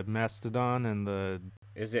the mastodon and the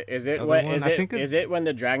Is it other what one. is I it think is it when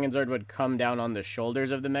the Dragonzord would come down on the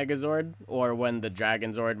shoulders of the Megazord, or when the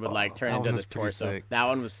Dragonzord would like turn that into one the was pretty torso? sick. That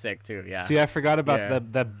one was sick too. Yeah. See, I forgot about Yeah.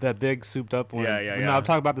 that big souped up one. Yeah, yeah, No, yeah. I'm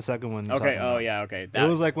talking about the second one. you're Okay. talking Oh about. yeah. Okay. It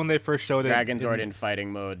was like when they first showed it. Dragonzord in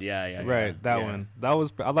fighting mode. Yeah. Yeah. Right, yeah, that yeah. one. That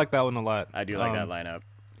was I like that one a lot. I do like that lineup.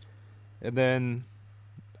 And then,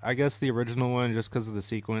 I guess the original one just because of the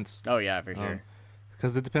sequence. Oh yeah, for sure.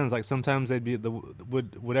 Because it depends. Like sometimes they'd be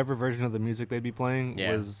whatever version of the music they'd be playing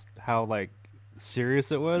Yeah. was how like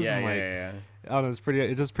serious it was. Yeah, and, yeah, like, yeah, yeah. I don't know.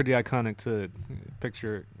 It's just pretty iconic to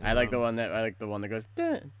picture. I like the one that goes.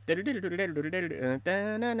 Yeah,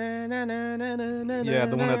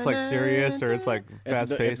 the one that's like serious or it's like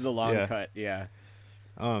fast paced. It's the long cut. Yeah.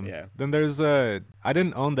 Yeah. Then there's I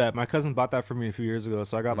didn't own that. My cousin bought that for me a few years ago,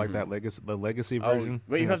 so I got like that legacy version.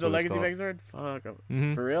 Oh, wait, you I have think the that's what Legacy it's Megazord? Fuck. called.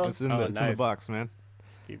 Mhm. For real? It's in, Oh, it's in the nice. box, man.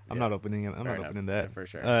 I'm not opening it. I'm Fair not enough. opening that. Yeah, for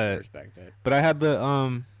sure. Respect it. But I had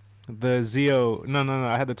the Zeo. No.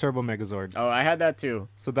 I had the Turbo Megazord. Oh, I had that too.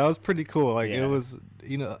 So that was pretty cool. Like Yeah. it was,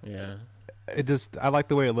 Yeah. it just I liked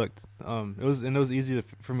the way it looked. It was easy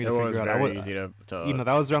for me It to was figure out. very easy to.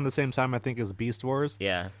 That was around the same time I think as Beast Wars.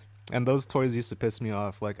 Yeah. And those toys used to piss me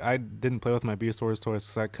off. Like I didn't play with my Beast Wars toys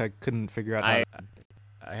because I couldn't figure out how.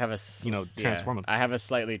 I have a transform them. I have a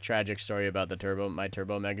slightly tragic story about my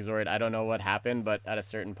Turbo Megazord. I don't know what happened, but at a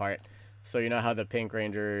certain part, so you know how the Pink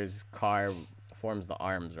Ranger's car forms the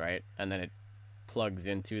arms, right? And then it plugs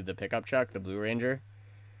into the pickup truck, the Blue Ranger.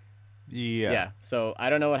 Yeah. So I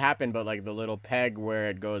don't know what happened, but like the little peg where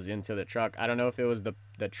it goes into the truck, I don't know if it was the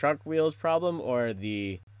truck wheels problem or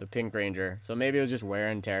the Pink Ranger. So maybe it was just wear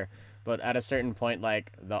and tear. But at a certain point,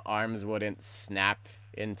 like the arms wouldn't snap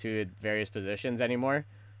into various positions anymore.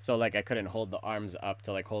 So like I couldn't hold the arms up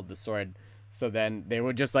to like hold the sword. So then they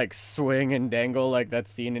would just like swing and dangle like that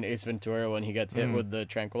scene in Ace Ventura when he gets hit with the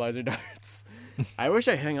tranquilizer darts. I wish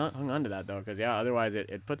I hung on to that though, because yeah, otherwise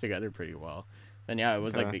it put together pretty well. And yeah, it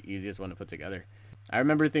was like the easiest one to put together. I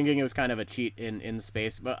remember thinking it was kind of a cheat in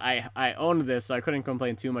space, but I owned this, so I couldn't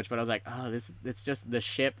complain too much. But I was like, oh, it's just the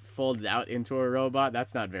ship folds out into a robot.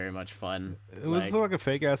 That's not very much fun. It was like a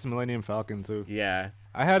fake ass Millennium Falcon too. Yeah.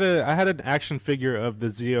 I had an action figure of the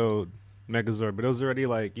Zeo Megazord, but it was already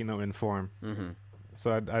like in form. Mm-hmm.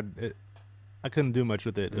 So I couldn't do much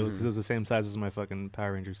with it. It was the same size as my fucking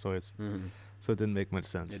Power Rangers toys. Mm-hmm. So it didn't make much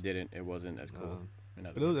sense. It didn't. It wasn't as cool.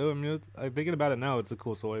 I'm thinking about it now. It's a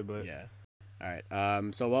cool toy, but Yeah. All right.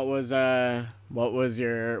 So what was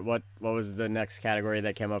the next category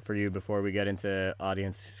that came up for you before we get into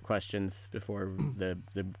audience questions before the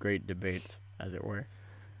great debate, as it were?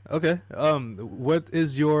 Okay. What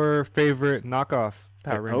is your favorite knockoff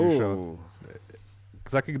Power Ranger show?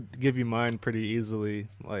 Because I could give you mine pretty easily.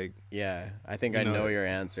 Like, yeah, I think I know your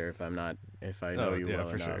answer if I know you well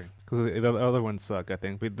for enough. sure. Because the other ones suck, I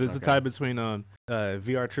think. But there's a tie between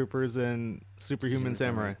VR Troopers and Superhuman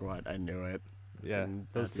Samurai. Squad. I knew it. Yeah, And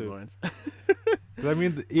those Nasty two. Lawrence. 'Cause I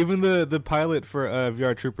mean, even the pilot for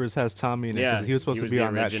VR Troopers has Tommy in it. 'Cause he was supposed to be the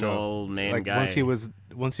on that show. original main Like guy.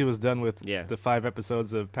 once he was done with Yeah. the 5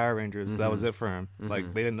 episodes of Power Rangers, that was it for him. Like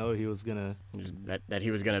Mhm. they didn't know he was gonna. that he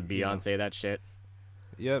was gonna Beyonce that shit.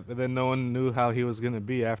 Yep, and then no one knew how he was gonna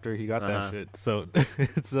be after he got that shit. So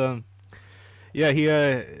it's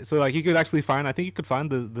yeah, so like you could actually find. I think you could find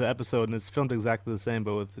the episode, and it's filmed exactly the same,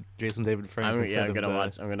 but with Jason David Frank I'm instead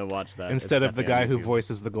gonna watch that instead It's of the definitely guy on who YouTube.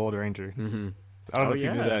 voices the Gold Ranger. Mm-hmm. I don't know if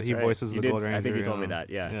you knew that that's he right. voices You the did- Gold Ranger. I think you told me that.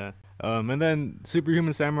 Yeah. Yeah. And then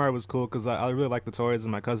Superhuman Samurai was cool because I really liked the toys,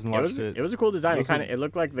 and my cousin watched it. It was a cool design. It was It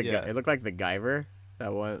looked like the yeah. it looked like the Guyver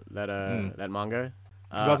that manga.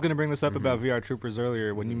 But I was gonna bring this up about VR Troopers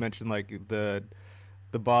earlier when you mentioned like the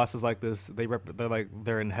boss is like this.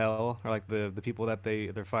 They're in hell, or like the people that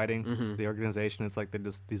they're fighting. The organization is like they're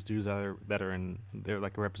just these dudes they're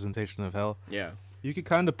like a representation of hell. Yeah. You could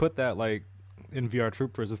kind of put that like in VR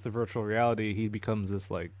Troopers. It's the virtual reality. He becomes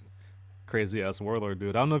this like crazy ass warlord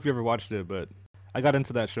dude. I don't know if you ever watched it, but I got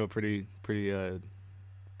into that show pretty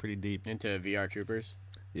deep. Into VR Troopers.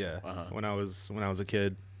 Yeah, Uh-huh. when I was a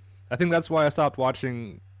kid. I think that's why I stopped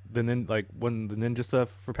watching when the ninja stuff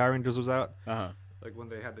for Power Rangers was out. Like when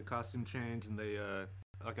they had the costume change and they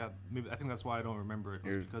I think that's why I don't remember it.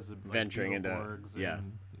 You're Because of like, venturing into- Beetleborgs yeah.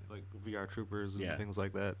 and like VR Troopers and Yeah. things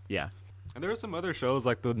like that. Yeah. And there were some other shows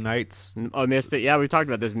like the Knights, Oh, Mystic. Yeah, we talked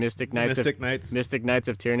about this Mystic Knights. Mystic Knights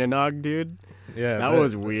of Tirnanog, dude. Yeah, That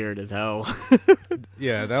was weird as hell.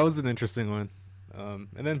 yeah, that was an interesting one.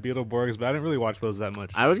 And then Beetleborgs, but I didn't really watch those that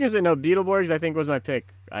much. I was gonna say no. Beetleborgs, I think, was my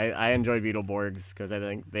pick. I enjoyed Beetleborgs because I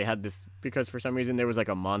think they had this because for some reason there was like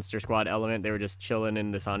a Monster Squad element. They were just chilling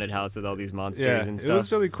in this haunted house with all these monsters and stuff. It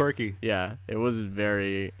was really quirky. Yeah, it was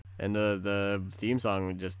very, and the theme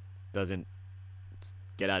song just doesn't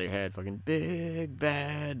get out of your head. Fucking big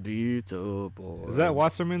bad Beetleborgs. Is that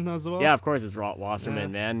Wasserman as well? Yeah, of course it's Wasserman, Yeah.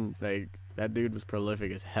 man. Like that dude was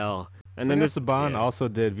prolific as hell. And And then then this Saban yeah. also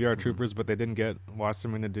did VR Troopers, but they didn't get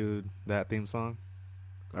Wasserman to do that theme song.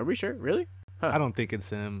 Are we sure? Really? Huh. I don't think it's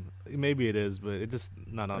him. Maybe it is, but it's just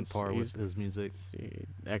not on Let's par see. with his music. Let's see,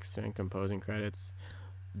 X-Men composing credits.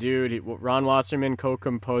 Dude, Ron Wasserman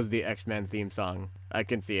co-composed the X-Men theme song. I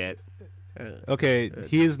can see it. Okay,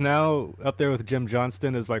 he is now up there with Jim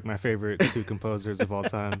Johnston as like my favorite two composers of all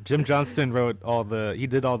time. Jim Johnston he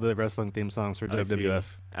did all the wrestling theme songs for I see. WWF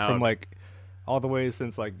Oh. from like all the way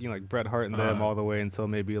since like like Bret Hart and them all the way until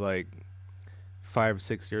maybe like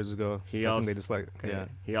 5-6 years ago. He I think also they just like yeah.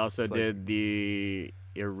 He also It's like- did the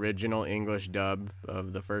original English dub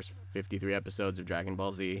of the first 53 episodes of Dragon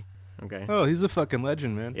Ball Z. Okay. Oh, he's a fucking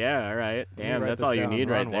legend, man. Yeah, all right. me Damn, write that's this all you down. need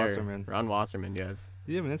Ron right there. Wasserman. Ron Wasserman, yes.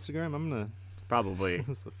 Do you have an Instagram? I'm gonna Probably.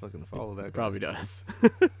 just fucking follow that guy. Probably does.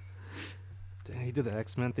 Dang, he did the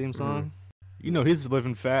X-Men theme Mm-hmm. song. You know he's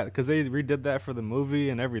living fat because they redid that for the movie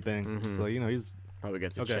and everything. Mhm. So he's Probably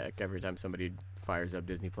gets a Okay. check every time somebody fires up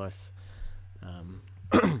Disney Plus.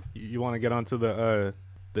 You want to get onto the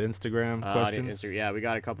Instagram questions? Yeah, we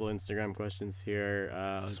got a couple Instagram questions here.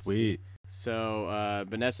 Let's see. Sweet. So,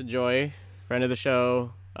 Vanessa Joy, friend of the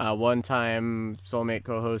show, one-time soulmate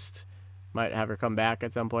co-host, might have her come back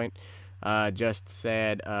at some point, just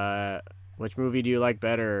said, which movie do you like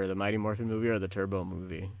better, the Mighty Morphin movie or the Turbo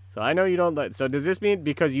movie? So I know you don't like, so does this mean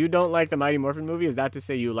because you don't like the Mighty Morphin movie, is that to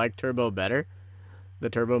say you like Turbo better? The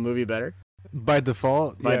Turbo movie better? By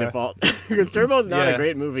default. By yeah. default? Because Turbo's not a Yeah.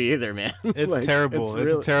 great movie either, man. It's Like, terrible.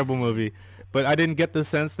 It's a terrible movie. But I didn't get the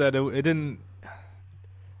sense that it didn't.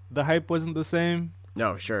 The hype wasn't the same,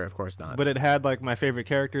 No, sure, of course not. but it had like my favorite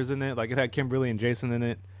characters in it. Like it had Kimberly and Jason in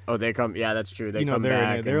it. Oh, they come. Yeah, that's true. They come they're in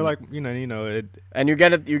back. it. They're and- like it. And you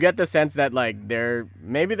get the sense that like they're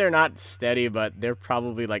not steady, but they're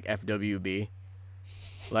probably like FWB,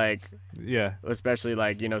 like Yeah. especially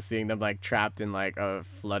like seeing them like trapped in like a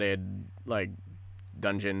flooded like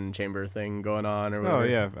dungeon chamber thing going on or Oh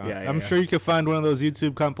whatever. yeah. I'm sure you could find one of those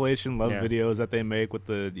YouTube compilation love Yeah. videos that they make with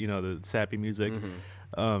the the sappy music.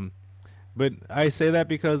 Mhm. But I say that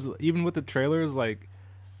because even with the trailers, like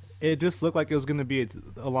it just looked like it was going to be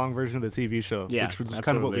a long version of the TV show, Yeah, which was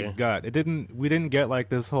kind of what we absolutely. got. We didn't get like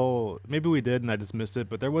this whole. Maybe we did, and I just missed it.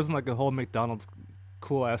 But there wasn't like a whole McDonald's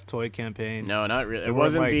cool ass toy campaign. No, not really. It There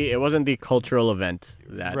wasn't weren't, like- it wasn't the cultural event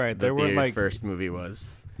that Right, there that weren't, the like- first movie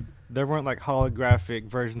was. There weren't like holographic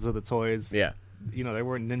versions of the toys. Yeah. They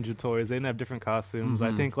weren't ninja toys. They didn't have different costumes. I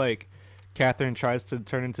Mhm. think like Catherine tries to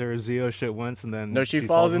turn into her Zeo shit once, and then No, she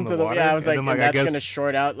falls into the water. yeah. I was like, and and then, that's I guess, gonna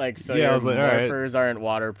short out like so Yeah, I your was like, all right. morphers aren't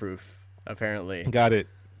waterproof apparently. Got it.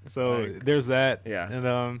 So Like, there's that.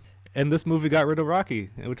 yeah. And this movie got rid of Rocky,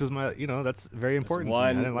 which is my that's very important. to me.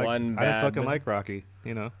 I didn't one I didn't fucking bad- like Rocky.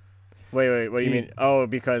 Wait, what do you He- mean? Oh,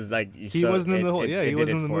 because like He wasn't in the whole. Yeah, he did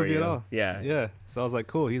wasn't it in the for movie at you. all. Yeah. Yeah. So I was like,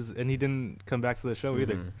 cool. He didn't come back to the show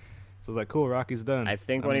either. Mhm. So I was like, cool. Rocky's done. I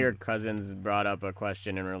think one of your cousins brought up a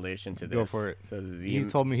question in relation to this. Go for it. So He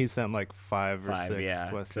told me he sent like 5 or 6 yeah.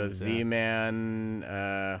 questions. So yeah.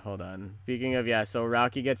 Z-Man, hold on. Speaking of, yeah, so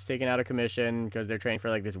Rocky gets taken out of commission because they're training for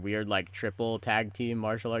like this weird like triple tag team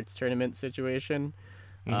martial arts tournament situation.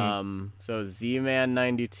 So Z-Man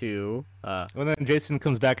 92. Well, then Jason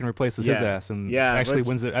comes back and replaces his Yeah. ass and Yeah, actually which-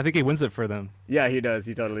 wins it. I think he wins it for them. Yeah, he does.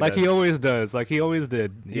 He totally Like does. he always does. Like he always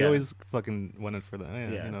did. He Yeah. always fucking won it for them.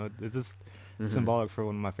 Yeah, Yeah. it's just Mhm. symbolic for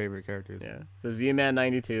one of my favorite characters. Yeah. So Z-Man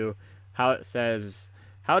 92, how it says,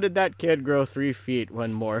 how did that kid grow 3 feet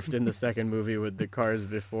when morphed in the second movie with the cars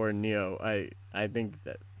before Neo? I think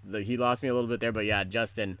that he lost me a little bit there, but yeah,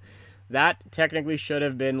 Justin, that technically should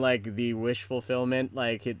have been like the wish fulfillment.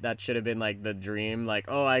 Like that should have been like the dream. Like,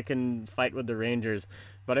 oh, I can fight with the Rangers.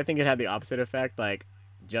 But I think it had the opposite effect. Like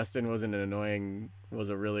Justin was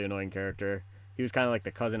a really annoying character. He was kind of like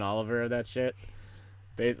the cousin Oliver of that shit.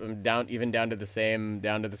 Down to the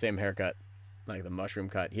same haircut, like the mushroom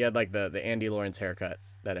cut. He had like the Andy Lawrence haircut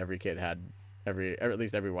that every kid had, or at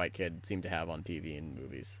least every white kid seemed to have on TV and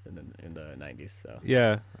movies in the 90s. So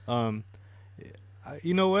Yeah.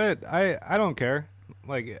 You know what? I don't care.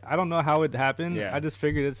 Like I don't know how it happened. Yeah. I just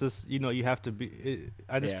figured it's just you have to be.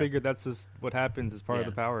 I just Yeah. figured that's just what happens as part of Yeah.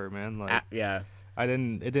 the power, man. Like yeah,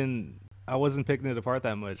 I wasn't picking it apart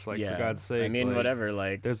that much. Like yeah. for God's sake. I mean, like, whatever.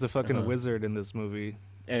 Like There's a fucking wizard in this movie.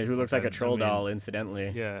 and who looks like a troll doll,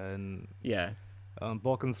 incidentally. Yeah, and Yeah.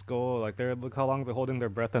 Bulk and Skull, like look how long they're holding their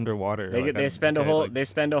breath underwater. They spend a whole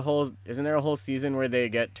isn't there a whole season where they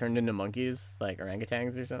get turned into monkeys, like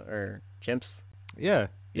orangutans or something, or chimps? Yeah.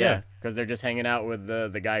 Yeah, because they're just hanging out with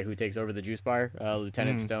the guy who takes over the juice bar,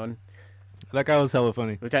 Lieutenant Stone. That guy was hella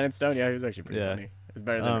funny. Lieutenant Stone, yeah, he was actually pretty funny. It was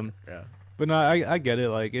better than yeah. But no, I get it.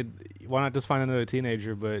 Like, why not just find another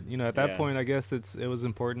teenager? But at that point, I guess it was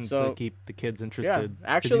important to keep the kids interested. Yeah,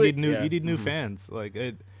 actually, you need new fans. Like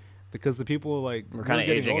because the people we're kind of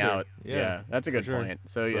aging older. out. Yeah, that's a good point.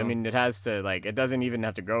 So I mean, it has to it doesn't even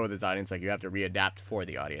have to grow with its audience. Like you have to readapt for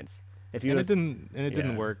the audience. It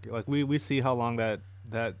didn't work. Like we see how long that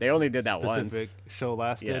they only did that specific once. Show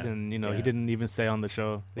lasted, and he didn't even stay on the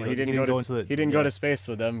show. Well, he didn't go to space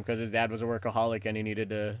with them because his dad was a workaholic and he needed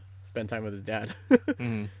to spend time with his dad. But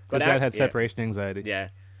his dad had separation anxiety. Yeah.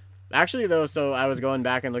 Actually, though, so I was going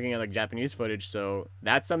back and looking at Japanese footage. So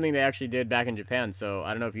that's something they actually did back in Japan. So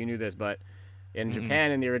I don't know if you knew this, but in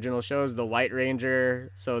Japan, in the original shows, the White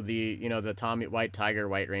Ranger, so the Tommy White Tiger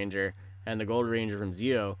White Ranger and the Gold Ranger from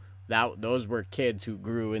Zeo, those were kids who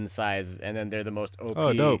grew in size, and then they're the most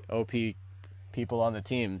OP people on the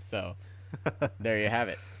team. So there you have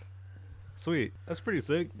it. Sweet, that's pretty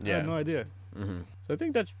sick. Yeah. I had no idea. Mm-hmm. So I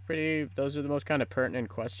think those are the most kind of pertinent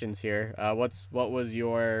questions here. What was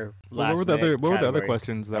your last? What were the other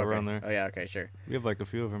questions that were on there? Oh yeah, okay, sure. We have a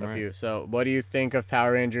few of them. A few. So what do you think of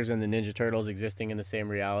Power Rangers and the Ninja Turtles existing in the same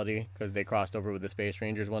reality because they crossed over with the Space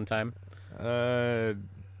Rangers one time? I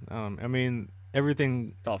mean,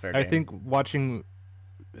 everything. It's all fair I game. think watching.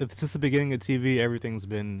 Since the beginning of TV, everything's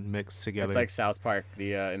been mixed together. It's like South Park,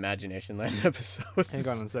 the Imagination Land episode. Hang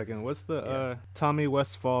on a second. What's the Tommy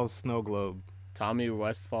Westfall's Snow Globe? Tommy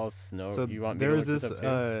Westfall's Snow. So you want me there to was look this. up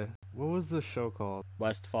too? What was the show called?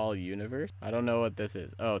 Westfall Universe. I don't know what this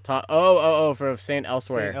is. Oh, for Saint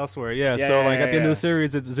Elsewhere. Saint Elsewhere. Yeah. So at the end of the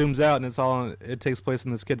series, it zooms out and it takes place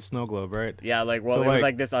in this kid's snow globe, right? Yeah. It was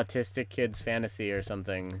like this autistic kid's fantasy or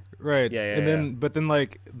something. Right. Yeah. But then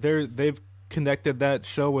they've connected that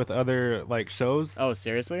show with other shows. Oh,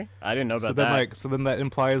 seriously? I didn't know about that. So then that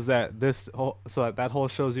implies that that whole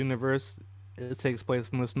show's universe, it takes place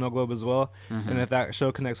in the snow globe as well, and if that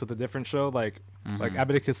show connects with a different show, like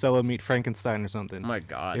Abbott and Costello meet Frankenstein or something. Oh my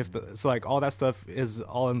god! All that stuff is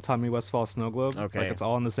all in Tommy Westfall Snow Globe. Okay, it's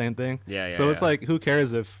all in the same thing. Yeah. So it's who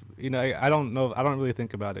cares if I don't know. I don't really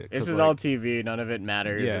think about it. This is all TV. None of it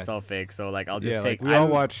matters. Yeah. It's all fake. So I'll just take. We all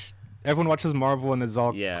watch. Everyone watches Marvel and it's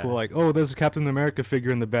all cool. Oh, there's a Captain America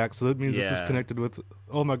figure in the back, so that means this is connected with.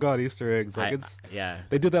 Oh my God, Easter eggs!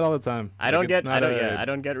 They do that all the time. I don't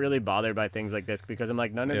get really bothered by things like this because I'm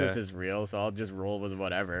like, none of this is real, so I'll just roll with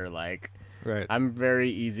whatever. Right. I'm very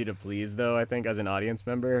easy to please, though. I think as an audience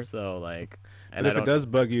member, so And if it does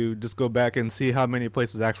bug you, just go back and see how many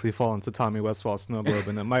places actually fall into Tommy Westfall's Snow Globe,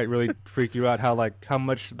 and it might really freak you out how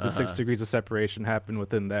much the 6 degrees of separation happened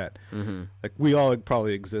within that. Mm-hmm. We all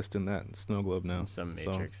probably exist in that snow globe now. Some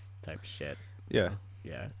Matrix type shit. Yeah.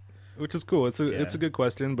 Yeah. Which is cool. It's a good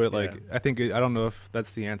question, but I think I don't know if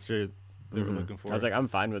that's the answer they were looking for. I was like, I'm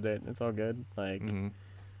fine with it. It's all good.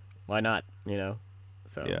 Why not?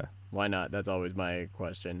 So why not? That's always my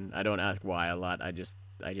question. I don't ask why a lot. I just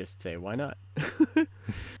say, why not?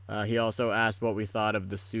 He also asked what we thought of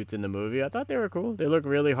the suits in the movie. I thought they were cool. They look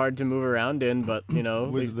really hard to move around in, but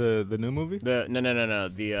Was the new movie? No.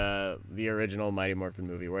 The original Mighty Morphin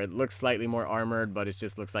movie, where it looks slightly more armored, but it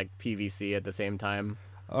just looks like PVC at the same time.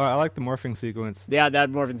 Oh, I like the morphing sequence. Yeah, that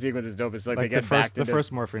morphing sequence is dope. It's they get back to the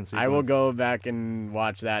first morphing sequence. I will go back and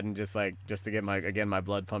watch that and just to get my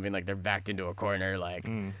blood pumping. They're backed into a corner,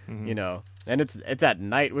 And it's at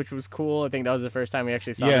night, which was cool. I think that was the first time we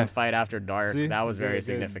actually saw them fight after dark. See? That was very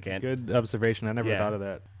significant. Good observation. I never thought of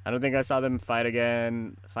that. I don't think I saw them fight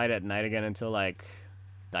at night again until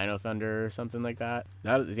Dino Thunder or something like that.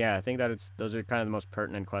 I think those are kind of the most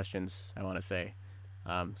pertinent questions I want to say.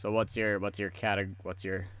 So what's your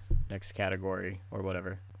next category or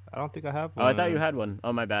whatever? I don't think I have one. Oh, I thought you had one.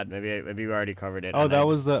 Oh, my bad. Maybe we already covered it. Oh, that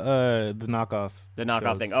was the knockoff. The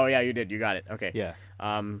knockoff thing. Oh yeah, you did. You got it. Okay. Yeah.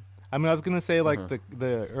 I mean, I was gonna say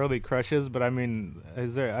the early crushes, but I mean,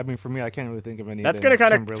 for me, I can't really think of any. That's gonna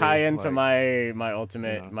kind of tie into my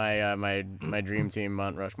ultimate my dream team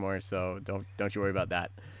Mount Rushmore. So don't you worry about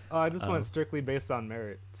that. Oh, I just went strictly based on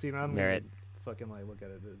merit. See, I'm merit. Fucking look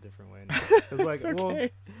at it a different way. It's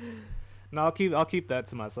okay. No, I'll keep that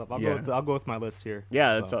to myself. I'll go with my list here.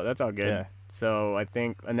 Yeah, that's all good. Yeah. So I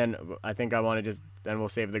think I want to then we'll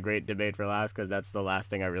save the great debate for last because that's the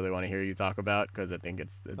last thing I really want to hear you talk about because I think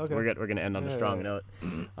it's okay. we're gonna end on a strong note.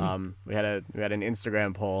 We had an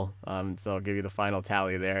Instagram poll, so I'll give you the final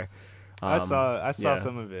tally there. I saw yeah.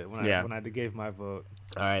 some of it when Yeah. I gave my vote.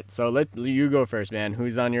 All right, so let you go first, man.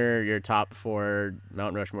 Who's on your top 4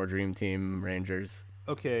 Mount Rushmore Dream Team Rangers?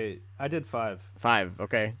 Okay, I did 5. 5,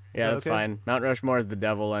 okay, yeah, that that's okay? fine. Mount Rushmore is the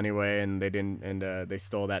devil anyway, and they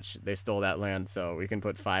stole that land, so we can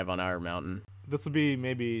put 5 on our mountain. This will be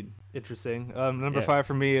maybe interesting. Number Yeah. 5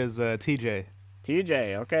 for me is TJ.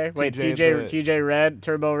 TJ, okay. Wait, TJ TJ Red,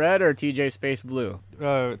 Turbo Red, or TJ Space Blue?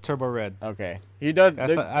 Turbo Red. Okay, he does.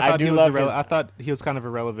 I thought he was kind of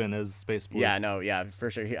irrelevant as Space Blue. Yeah, no, yeah, for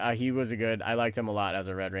sure. He was a good. I liked him a lot as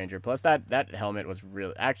a Red Ranger. Plus that helmet was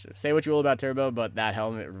really. Actually, say what you will about Turbo, but that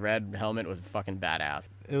red helmet was fucking badass.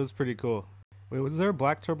 It was pretty cool. Wait, was there a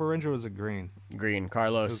black Turbo Ranger or was it green? Green,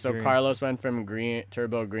 Carlos. So green. Carlos went from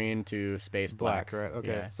Turbo Green to Space Black. Right? Okay.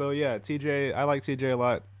 Yeah. So yeah, TJ. I like TJ a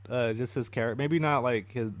lot. Just his character. Maybe not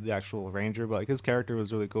like the actual Ranger, but like his character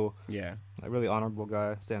was really cool. Yeah. A really honorable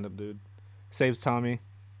guy, stand-up dude. Saves Tommy,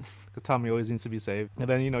 because Tommy always needs to be saved. And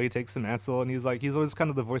then he takes the mantle, and he's always kind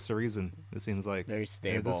of the voice of reason. It seems like Very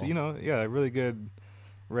stable. Really good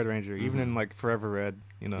Red Ranger. Even in like Forever Red,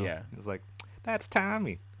 Yeah. it's like that's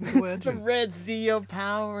Tommy, he's a The legend. Red Zeo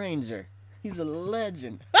Power Ranger. He's a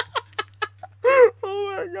legend.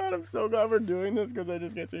 Oh my god, I'm so glad we're doing this because I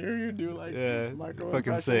just get to hear you do like micro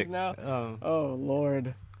fucking impressions sick. now. Oh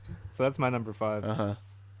lord. So that's my number 5. Uh-huh.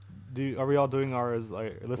 Are we all doing ours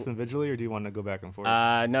like listen individually, or do you want to go back and forth?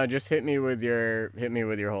 No, just hit me with your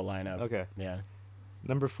whole lineup. Okay. Yeah.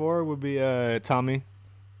 Number 4 would be Tommy.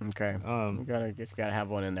 Okay. You gotta have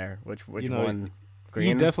one in there. Which you know, one? Green.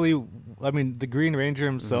 He definitely. I mean, the Green Ranger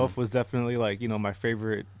himself was definitely like my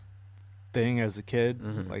favorite thing as a kid.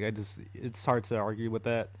 Like it's hard to argue with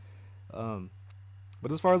that.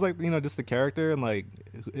 But as far as like just the character and like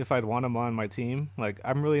if I'd want him on my team, like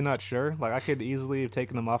I'm really not sure. Like I could easily have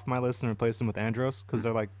taken him off my list and replaced him with Andros because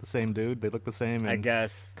they're like the same dude. They look the same. And I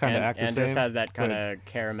guess. Kind of act the same. Andros has that kind of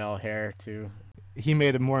caramel hair too. He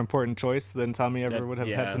made a more important choice than Tommy ever would have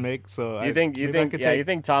had to make. So you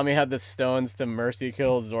think Tommy had the stones to mercy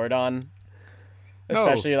kill Zordon? No.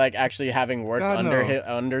 Especially like actually having worked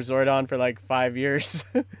under Zordon for like 5 years.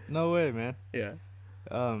 No way, man. Yeah.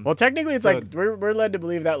 Well, technically, it's like we're led to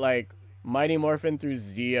believe that like Mighty Morphin through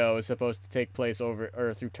Zeo is supposed to take place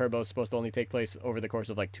through Turbo is supposed to only take place over the course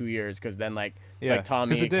of like 2 years, because then like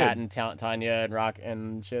Tommy, Kat, and Tanya and Rock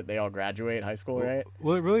and shit, they all graduate high school, right?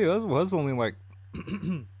 Well, it really was only like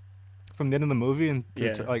from the end of the movie and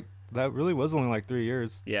like that really was only like 3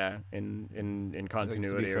 years. Yeah, in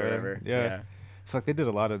continuity or fair, whatever. Yeah. Fuck, they did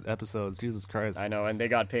a lot of episodes. Jesus Christ. I know, and they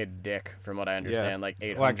got paid dick, from what I understand, like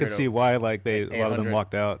 800. Well, I could see why like a lot of them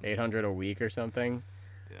walked out. 800 a week or something.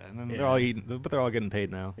 Yeah, and then they're all but they're all getting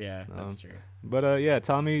paid now. Yeah, that's true. But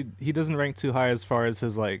Tommy, he doesn't rank too high as far as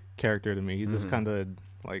his like character to me. He's just kind of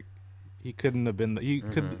like he couldn't have been. He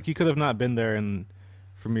could have not been there, and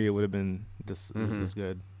for me, it would have been just as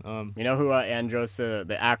good. You know who Andros,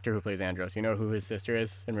 the actor who plays Andros, you know who his sister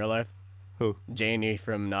is in real life? Who? Janie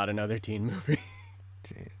from Not Another Teen Movie.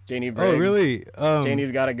 Janie Briggs. Oh, really?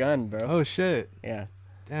 Janie's got a gun, bro. Oh, shit. Yeah.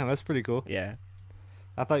 Damn, that's pretty cool. Yeah.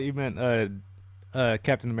 I thought you meant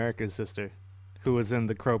Captain America's sister, who was in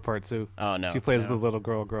The Crow Part 2. Oh, no. She plays the little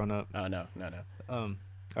girl grown up. Oh, no. All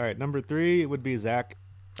right, number 3 would be Zach.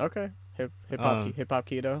 Okay. Hip hop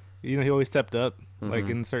keto. He always stepped up, like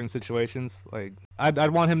in certain situations. Like I'd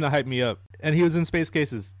want him to hype me up, and he was in Space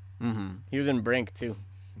Cases. He was in Brink too.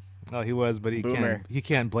 Oh, he was, but he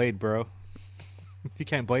can't blade, bro. He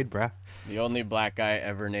can't blade, bruh. The only black guy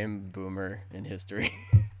ever named Boomer in history.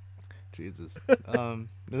 Jesus. And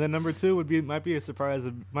then number 2 might be a surprise.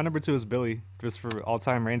 My number 2 is Billy, just for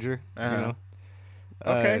all-time Ranger.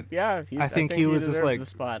 Okay, yeah. I think he was just like the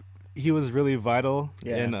spot. He was really vital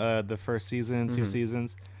in the first season, 2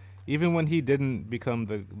 seasons. Even when he didn't become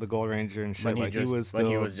the Gold Ranger and shit, he was still,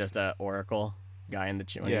 when he was just a Oracle guy in the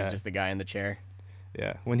chair. When he was just the guy in the chair.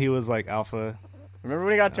 Yeah, when he was like Alpha. Remember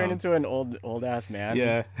when he got turned into an old ass man?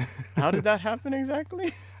 Yeah. How did that happen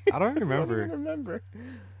exactly? I don't remember. I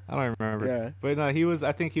don't remember. Yeah. But no, he was.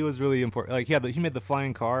 I think he was really important. Like he made the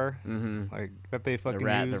flying car. Like that they fucking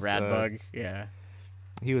used. The rat bug. Yeah.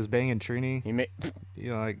 He was banging Trini. He made.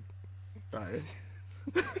 Like.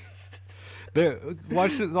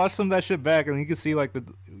 Watch some of that shit back, and you can see like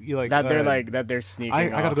that they're sneaking.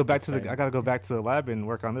 I gotta go back to the lab and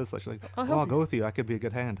work on this. Like, she's like, I'll go with you. I could be a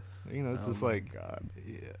good hand. It's just like, God.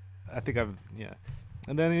 Yeah, I think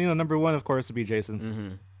and then number 1 of course would be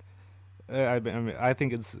Jason. I mean, I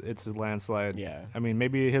think it's a landslide. Yeah. I mean,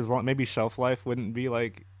 maybe shelf life wouldn't be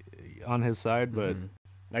like on his side, but.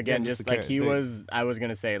 Again, just like he was, I was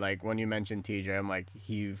gonna say, like when you mentioned TJ, I'm like,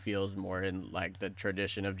 he feels more in like the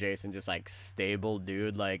tradition of Jason, just like stable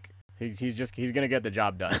dude. Like he's gonna get the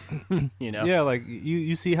job done. You know. Yeah, like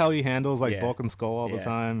you see how he handles like Yeah. Bulk and Skull all the Yeah.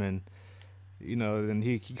 time, and then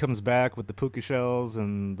he comes back with the puka shells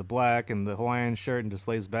and the black and the Hawaiian shirt and just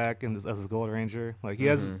lays back and as a Gold Ranger. Like he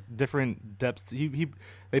has different depths.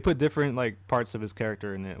 They put different like parts of his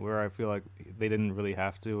character in it where I feel like they didn't really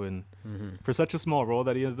have to, and for such a small role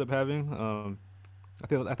that he ended up having,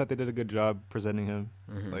 I thought they did a good job presenting him.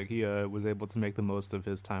 Like he was able to make the most of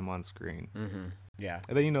his time on screen. Yeah.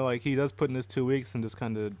 And then like he does put in his 2 weeks and just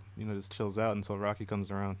kind of just chills out until Rocky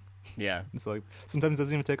comes around. Yeah. It's like sometimes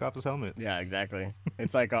doesn't even take off his helmet. Yeah, exactly.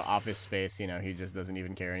 It's like a Office Space, he just doesn't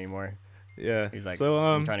even care anymore. Yeah. He's like, so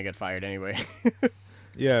I'm trying to get fired anyway.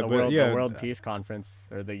 yeah, the World Peace Conference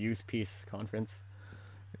or the Youth Peace Conference.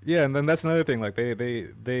 Yeah, and then that's another thing. Like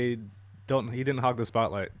they don't. He didn't hog the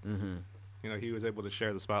spotlight. He was able to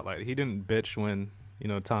share the spotlight. He didn't bitch when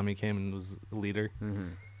Tommy came and was the leader.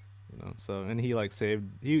 So and he like saved.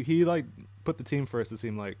 He like put the team first. It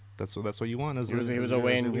seemed like that's what you want. He was a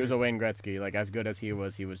Wayne Gretzky. Like as good as he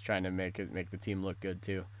was trying to make the team look good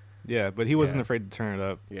too. Yeah, but he wasn't afraid to turn it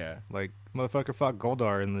up. Yeah, like motherfucker fought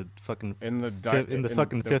Goldar in the fucking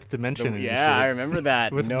fucking fifth dimension. Yeah, I remember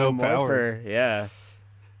that. With no powers. Yeah,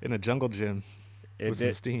 in a jungle gym with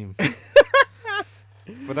some steam.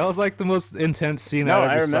 But that was like the most intense scene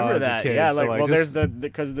I ever saw as a kid. Yeah, so, like there's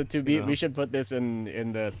because the to be. We should put this in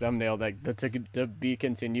the thumbnail. Like the to be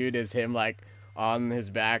continued is him like on his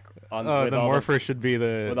back on. The morpher should be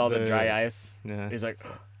with all the dry ice. Yeah, he's like,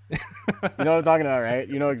 you know what I'm talking about, right?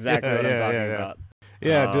 You know exactly what I'm talking about.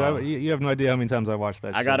 Yeah, dude, you have no idea how many times I watched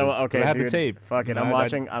that. I gotta I have dude, the tape. Fuck it,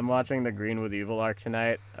 I'm watching the Green with Evil arc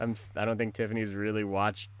tonight. I don't think Tiffany's really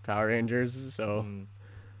watched Power Rangers, so.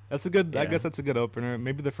 That's a good. Yeah. I guess that's a good opener.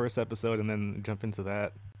 Maybe the first episode, and then jump into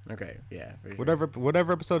that. Okay. Yeah. Sure.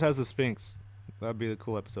 Whatever episode has the Sphinx, that'd be a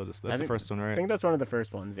cool episode. That's the first one, right? I think that's one of the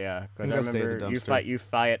first ones. Yeah. Because I remember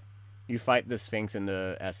you fight the Sphinx in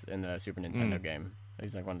the Super Nintendo game.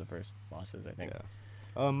 He's like one of the first bosses, I think.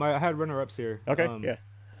 Yeah. I had runner-ups here. Okay. Yeah.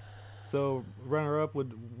 So runner-up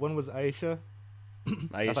one was Aisha.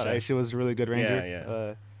 I thought Aisha was a really good ranger.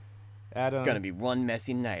 Yeah. Adam. It's gonna be one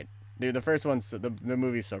messy night. Dude, the first one's the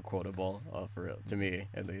movie's so quotable, for real, to me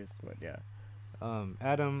at least. But yeah,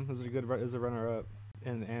 Adam is a runner-up,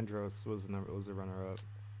 and Andros was a runner-up.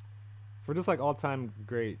 For just like all-time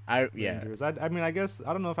great Rangers. I mean, I guess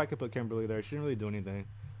I don't know if I could put Kimberly there. She didn't really do anything.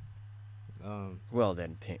 Well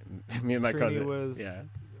then, me and my Trini cousin was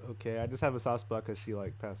okay. I just have a soft spot because she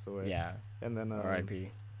like passed away. Yeah, and then R.I.P.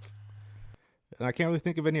 And I can't really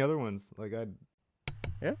think of any other ones.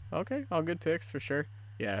 Yeah. Okay. All good picks for sure.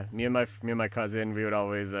 Yeah, me and my cousin, we would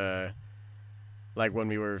always like when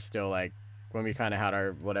we were still like when we kind of had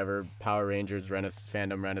our whatever Power Rangers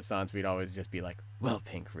fandom renaissance, we'd always just be like, "Well,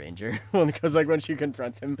 Pink Ranger," because like when she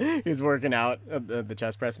confronts him, he's working out at the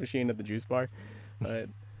chest press machine at the juice bar. But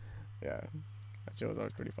yeah, that show was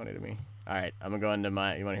always pretty funny to me. All right, I'm gonna go into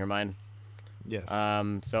mine. You want to hear mine? Yes.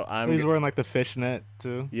 So he's wearing like the fishnet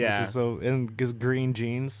too. Yeah. Which is so in his green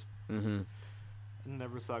jeans. Mm-hmm.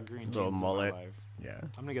 Never saw green jeans little mullet. in my life. Yeah,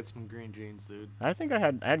 I'm gonna get some green jeans, dude. I think I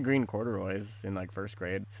had green corduroys in like first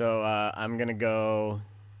grade. So I'm gonna go.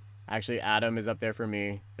 Actually, Adam is up there for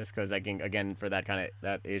me, just because I can again for that kind of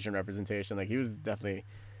that Asian representation. Like he was definitely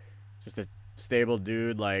just a stable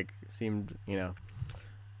dude. Like seemed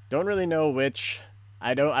don't really know which.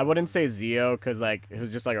 I wouldn't say Zeo because like it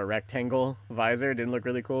was just like a rectangle visor. It didn't look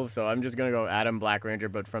really cool. So I'm just gonna go Adam Black Ranger,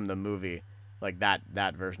 but from the movie, like that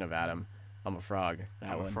version of Adam. I'm a frog.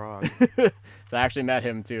 I'm a frog. So I actually met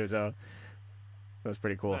him too, so it was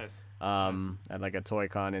pretty cool. Nice. At like a toy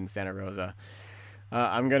con in Santa Rosa.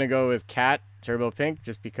 I'm gonna go with Cat Turbo Pink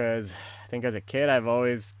just because I think as a kid I've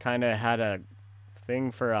always kind of had a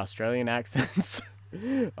thing for Australian accents.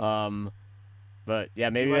 But yeah,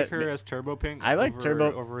 maybe you like her as Turbo Pink. I like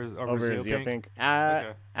Turbo over Zeo Pink.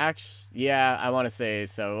 Okay. Actually, yeah, I want to say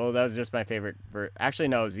so. Well, that was just my favorite. Actually,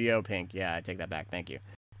 no, Zeo Pink. Yeah, I take that back. Thank you.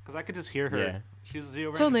 Because I could just hear her. Yeah. She's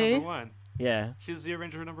Zeo Ranger number 1. Yeah. She's Zeo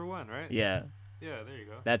Ranger number 1, right? Yeah. Yeah, there you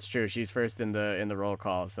go. That's true. She's first in the roll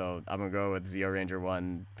call, so I'm gonna go with Zeo Ranger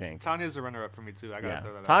 1 Pink. Tanya's a runner-up for me too. I gotta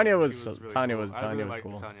throw that Tanya out. was Really Tanya cool. was I really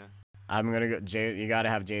cool. Tanya. I'm gonna go. You gotta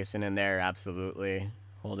have Jason in there. Absolutely.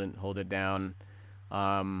 Hold it down.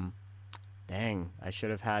 Dang. I should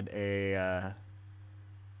have had a.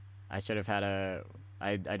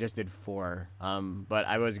 I just did 4. But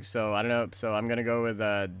I don't know. So I'm gonna go with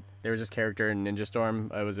there was this character in Ninja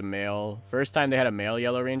Storm. It was a male. First time they had a male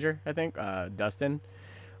Yellow Ranger, I think. Dustin.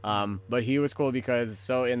 But he was cool because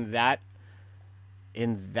in that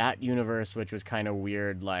universe, which was kind of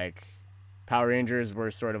weird, like Power Rangers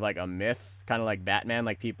were sort of like a myth, kind of like Batman.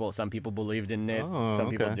 Like some people believed in it, some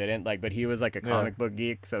people didn't. Like, but he was like a comic book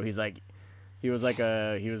geek, so he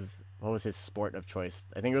was what was his sport of choice?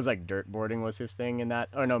 I think it was like dirt boarding was his thing in that.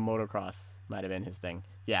 Oh no, motocross might have been his thing.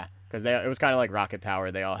 Yeah, because it was kind of like Rocket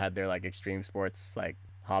Power. They all had their like extreme sports like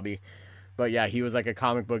hobby. But yeah, he was like a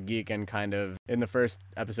comic book geek, and kind of in the first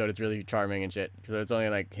episode, it's really charming and shit. So it's only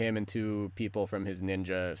like him and 2 people from his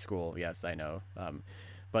ninja school. Yes, I know.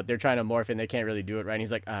 But they're trying to morph and they can't really do it right. And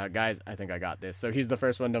he's like, guys, I think I got this. So he's the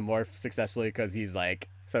first one to morph successfully because he's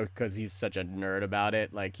such a nerd about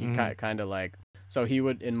it. Like he kind of like, so he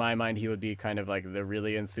would, in my mind, he would be kind of like the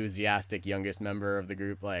really enthusiastic youngest member of the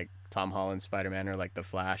group, like Tom Holland's Spider-Man or like the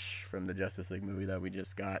Flash from the Justice League movie that we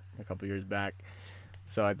just got a couple years back.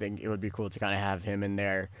 So I think it would be cool to kind of have him in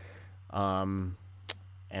there. And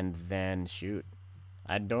then,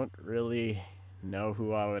 I don't really know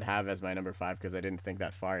who I would have as my number 5 because I didn't think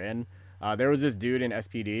that far in. There was this dude in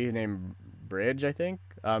SPD named Bridge, I think.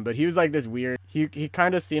 But he was like this weird... He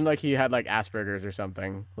kind of seemed like he had like Asperger's or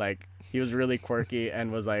something. Like, he was really quirky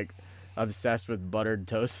and was like obsessed with buttered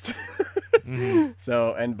toast.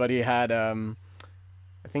 But he had...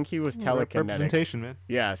 I think he was telekinetic. Representation, man.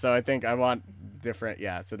 Yeah, so I think I want different.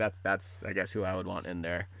 Yeah, so that's I guess who I would want in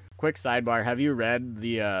there. Quick sidebar: have you read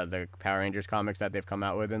the Power Rangers comics that they've come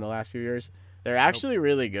out with in the last few years? They're actually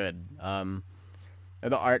really good.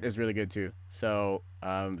 The art is really good too. So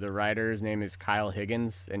the writer's name is Kyle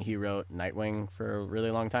Higgins, and he wrote Nightwing for a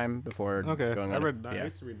really long time before going. I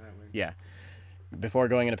used to read Nightwing. Yeah, before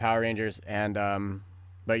going into Power Rangers, and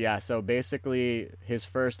but yeah. So basically, his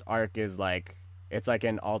first arc is like it's like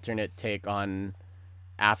an alternate take on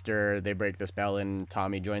after they break the spell and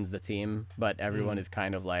Tommy joins the team, but everyone is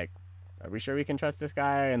kind of like, are we sure we can trust this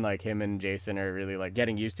guy? And like him and Jason are really like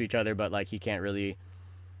getting used to each other, but like he can't really,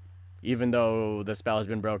 even though the spell has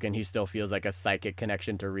been broken, he still feels like a psychic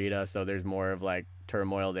connection to Rita. So there's more of like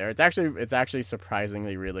turmoil there. It's actually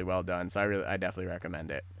surprisingly really well done. So I definitely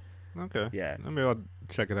recommend it. Okay. Yeah. Maybe I'll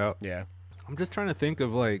check it out. Yeah. I'm just trying to think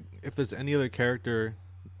of like if there's any other character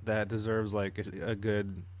that deserves like a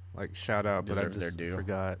good like shout out, but I just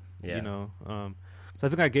forgot. Yeah. You know. So I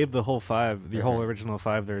think I gave the whole 5, the whole original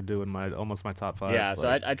 5 their due in almost my top 5. Yeah,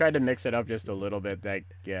 so I tried to mix it up just a little bit. Like,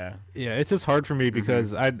 yeah. Yeah, it's just hard for me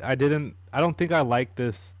because I don't think I like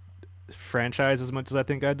this franchise as much as I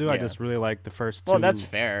think I do. Yeah. I just really like the first 2. Well, that's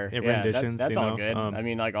fair. Renditions. That's all know? good. I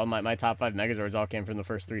mean, like all my top 5 Megazords all came from the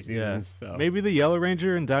first 3 seasons. Yeah. So maybe the Yellow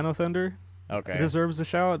Ranger and Dino Thunder. Okay. Deserves a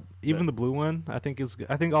shout. Even the blue one, I think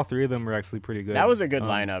all 3 of them are actually pretty good. That was a good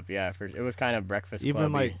lineup. Yeah, it was kind of breakfast.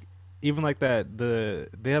 Even like that,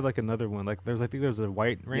 they had like another one. Like I think there was a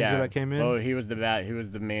white ranger that came in. Oh, he was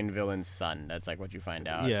the main villain's son. That's like what you find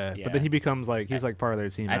out. Yeah. But then he becomes like he's like part of their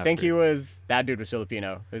team. I think that dude was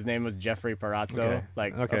Filipino. His name was Jeffrey Parazzo. Okay.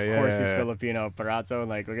 Like of course he's Filipino. Parazzo.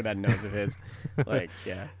 Like look at that nose of his. Like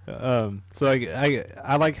yeah. So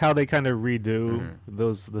I like how they kind of redo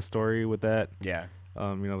the story with that. Yeah.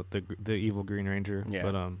 With the evil Green Ranger. Yeah.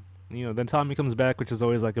 But then Tommy comes back, which is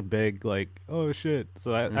always like a big like, oh shit.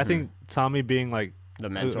 So I think Tommy being like the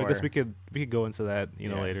mentor. I guess we could go into that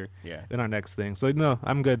later. Yeah. In our next thing. So no,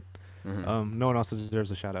 I'm good. No one else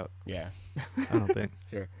deserves a shout out. Yeah. I don't think.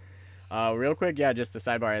 Sure. Real quick, just a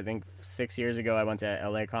sidebar. I think 6 years ago I went to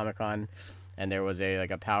LA Comic-Con and there was a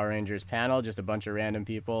Power Rangers panel, just a bunch of random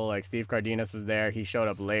people. Like Steve Cardenas was there. He showed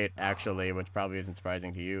up late actually, which probably isn't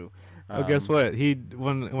surprising to you. Guess what?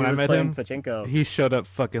 When I met him, Pachinko. He showed up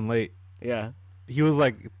fucking late. Yeah. He was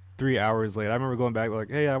like 3 hours late. I remember going back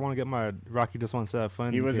like, hey, I want to get my Rocky Just Wants to Have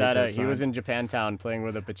Fun. He was he was in Japantown playing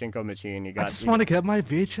with a pachinko machine. I just want to get my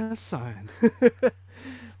VHS signed.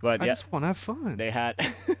 But I just want to have fun. They had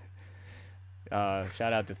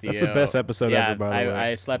shout out to Theo. That's the best episode ever, by the way.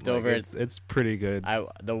 I slept over. It's pretty good.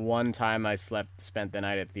 The one time I spent the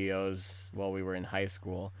night at Theo's while we were in high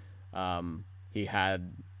school.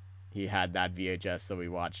 He had that VHS, so we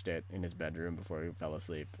watched it in his bedroom before we fell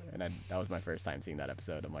asleep, and that was my first time seeing that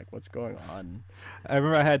episode. I'm like, what's going on? I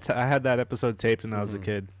remember I had that episode taped when I was a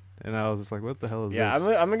kid, and I was just like, what the hell is this? Yeah,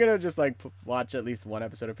 I'm gonna just like watch at least one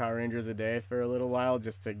episode of Power Rangers a day for a little while,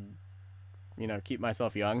 just to, keep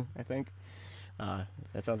myself young. I think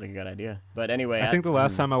that sounds like a good idea. But anyway, I think the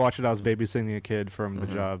last time I watched it, I was babysitting a kid from the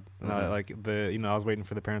job, and I was waiting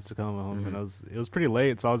for the parents to come home, and it was pretty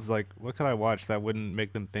late, so I was like, what could I watch that wouldn't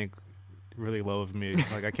make them think really low of me?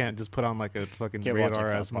 Like I can't just put on like a fucking rated R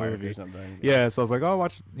ass movie or something. Yeah, so I was like, oh, I'll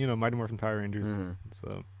watch Mighty Morphin Power Rangers.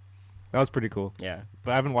 So that was pretty cool. Yeah,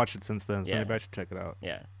 but I haven't watched it since then, so maybe I should check it out.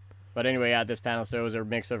 Yeah. But anyway, at this panel, so it was a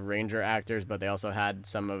mix of Ranger actors, but they also had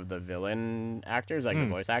some of the villain actors, like the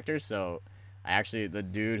voice actors. So Actually, the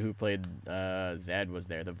dude who played Zed was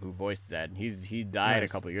there, who voiced Zed. He died a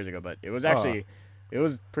couple of years ago, but it was actually it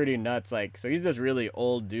was pretty nuts. Like, so he's this really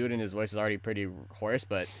old dude, and his voice is already pretty hoarse,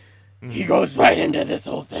 but he goes right into this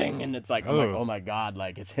whole thing, and it's like, I'm like, oh my god,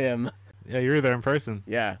 like it's him. Yeah, you were there in person.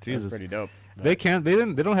 Yeah, Jesus, pretty dope. But they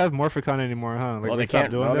don't have Morphicon anymore, huh? Like, well, they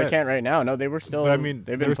can't. doing Well, that? they can't right now. No, they were still. But I mean,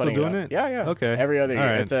 they've been still putting doing it. it. Yeah, yeah. Okay. Every other year.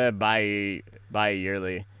 All right. It's a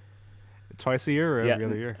bi-yearly. Twice a year or every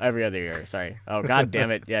other year? Every other year. Sorry. Oh god damn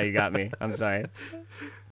it. Yeah, you got me. I'm sorry.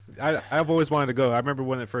 I've always wanted to go. I remember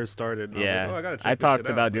when it first started. Yeah. I was like, I talked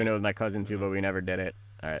about doing it with my cousin too, but we never did it.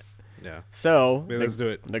 All right. Yeah. So let's do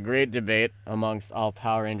it. The great debate amongst all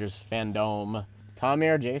Power Rangers fandom: Tommy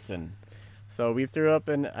or Jason. So I threw up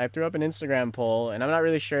an Instagram poll, and I'm not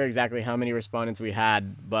really sure exactly how many respondents we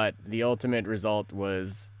had, but the ultimate result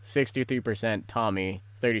was 63% Tommy,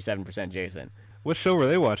 37% Jason. What show were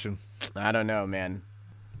they watching? I don't know, man.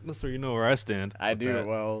 So you know where I stand. I do. That.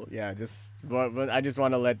 Well, yeah. But I just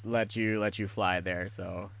want to let you fly there.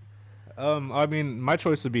 So. I mean, my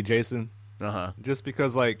choice would be Jason. Just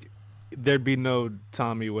because like there'd be no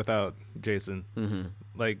Tommy without Jason. Mm-hmm.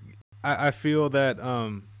 Like I feel that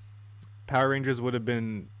Power Rangers would have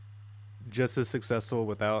been just as successful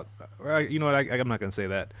without. You know what? I'm not gonna say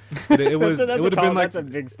that. But it would have been like that's a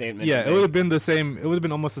big statement. Yeah, it would have been the same. It would have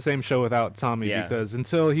been almost the same show without Tommy because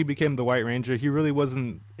until he became the White Ranger, he really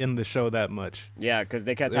wasn't in the show that much. Yeah, because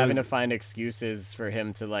they kept having to find excuses for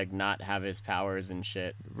him to like not have his powers and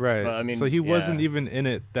shit. Right. But, I mean, so he wasn't even in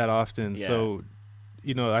it that often. Yeah. So,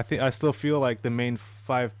 you know, I still feel like the main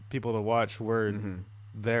 5 people to watch were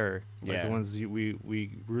there. Like the ones we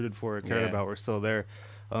rooted for or cared about were still there.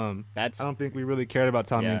 I don't think we really cared about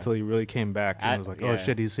Tommy until he really came back and was like, oh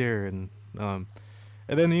shit, he's here, and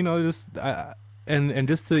then you know just and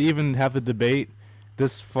just to even have the debate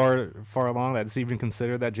this far along that's even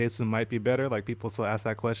considered that Jason might be better. Like people still ask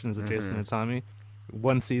that question: is it Jason or Tommy?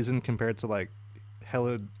 One season compared to like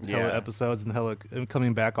hella episodes and hella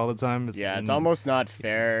coming back all the time. It's almost not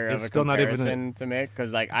fair of a still comparison to make,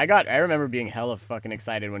 because like I remember being hella fucking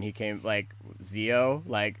excited when he came, like Zeo,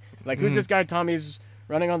 like who's this guy Tommy's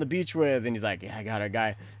running on the beach with, and he's like, yeah, I got a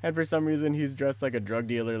guy, and for some reason he's dressed like a drug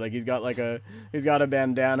dealer, like he's got a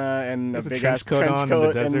bandana and a big ass trench coat in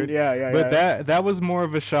the desert. And but that was more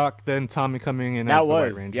of a shock than Tommy coming in as the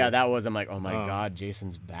White Ranger. That was, I'm like, oh my god,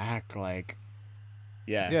 Jason's back, like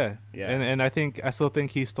yeah. And I still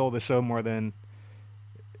think he stole the show more than,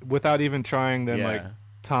 without even trying, than like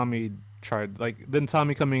Tommy tried, like then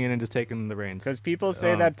Tommy coming in and just taking the reins. Because people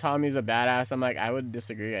say that Tommy's a badass. I'm like, I would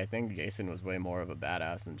disagree. I think Jason was way more of a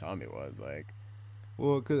badass than Tommy was. Like,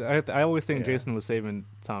 well, because I always think Jason was saving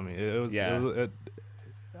Tommy.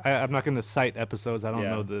 I'm not going to cite episodes. I don't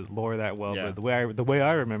know the lore that well, but the way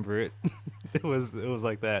I remember it, it was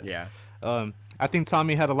like that. Yeah. I think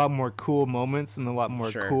Tommy had a lot more cool moments and a lot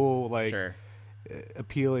more cool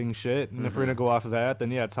appealing shit, and if we're gonna go off of that,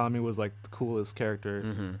 then Tommy was like the coolest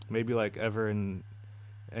character maybe like ever in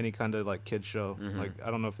any kind of like kid show. Like I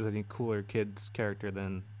don't know if there's any cooler kids character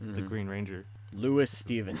than the Green Ranger. Louis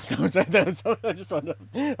Stevens. I'm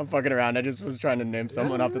fucking around. I just was trying to name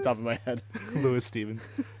someone off the top of my head. Louis Stevens.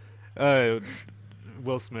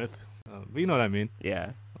 Will Smith. But you know what I mean.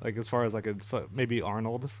 Yeah. Like as far as like maybe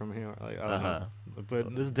Arnold from here. Like, I don't know. But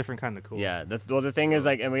this is a different kind of cool. Yeah. The thing is,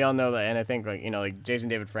 like, and we all know that, and I think, like, you know, like Jason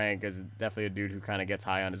David Frank is definitely a dude who kind of gets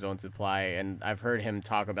high on his own supply, and I've heard him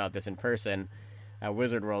talk about this in person at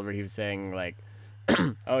Wizard World, where he was saying like,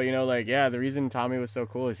 oh, you know, like, yeah, the reason Tommy was so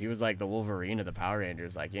cool is he was like the Wolverine of the Power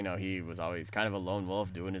Rangers. Like, you know, he was always kind of a lone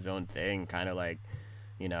wolf doing his own thing, kind of like,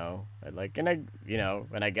 you know, like, and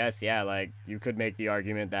I guess, yeah, like, you could make the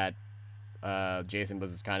argument that Jason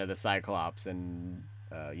was kind of the Cyclops, and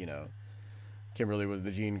you know, Kimberly was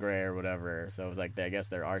the Jean Grey or whatever. So it was like, I guess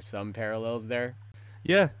there are some parallels there.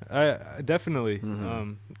 Yeah, I definitely.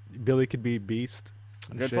 Billy could be Beast.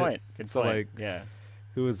 Good point. Like, yeah.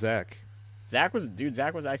 Who was Zach? Zach was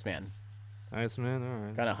Iceman. Iceman, all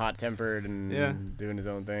right. Kind of hot-tempered and doing his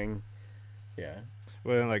own thing. Yeah.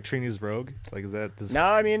 Well, like Trini's Rogue, like is that? No,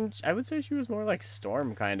 I mean, I would say she was more like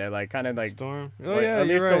Storm, kind of like Storm. Oh like, yeah, at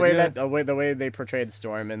least right, the way they portrayed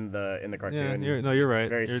Storm in the cartoon. Yeah, you're right.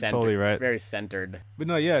 Very you're centered, totally right. Very centered. But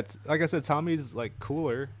no, yeah, it's like I said, Tommy's like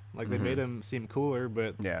cooler. Like they made him seem cooler,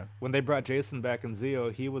 but when they brought Jason back in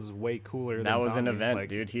Zeo, he was way cooler. That was Tommy. An event, like,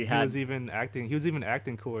 dude. He was even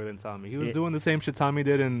acting cooler than Tommy. He was doing the same shit Tommy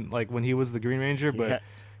did in like when he was the Green Ranger, but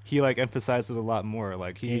he like emphasized it a lot more.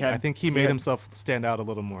 Like I think he made himself stand out a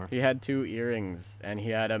little more. He had 2 earrings and he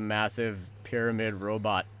had a massive pyramid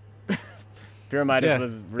robot. Pyramidus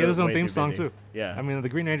was really, he had his own theme too song busy. too. Yeah, I mean the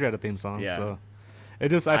Green Ranger had a theme song. Yeah. So. I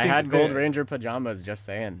think had Gold Ranger pajamas. Just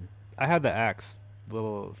saying. I had the axe,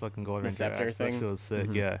 little fucking Gold The Ranger scepter axe. thing? That shit was sick.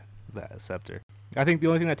 Mhm. Yeah, that scepter. I think the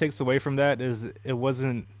only thing that takes away from that is it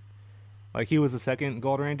wasn't like he was the second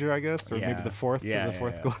Gold Ranger, I guess, or maybe Yeah. the fourth. Yeah, the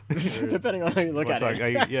fourth yeah. Gold. Ranger. Depending on how you look Well, at it's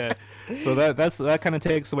it. like, yeah. So that kind of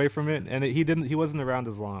takes away from it, and he wasn't around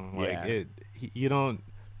as long. Like Yeah. you don't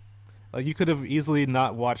like you could have easily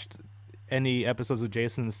not watched any episodes with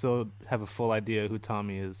Jason and still have a full idea who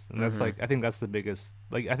Tommy is, and that's Mhm. like I think that's the biggest.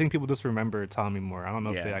 Like I think people just remember Tommy more. I don't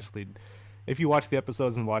know if they Yeah. actually. If you watch the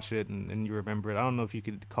episodes and watch it and you remember it, I don't know if you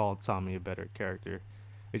could call Tommy a better character.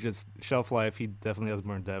 It's just shelf life. He definitely has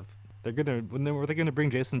more depth. Were they gonna bring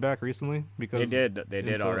Jason back recently? Because They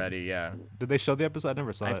did so- already. Yeah. Did they show the episode? I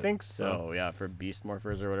never saw it. I think so. Yeah, for Beast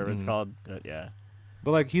Morphers or whatever it's Mhm. called. Yeah.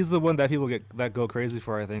 But like he's the one that people go crazy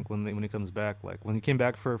for. I think when he comes back, like when he came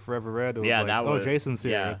back for Forever Red, it was Yeah, like, that oh, was- Jason's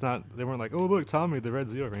here. yeah. It's not. They weren't like, oh look, Tommy, the Red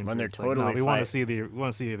Zeo Ranger. When they're It's like, totally no, we want to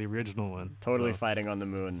fight- see the original one. Totally So, fighting on the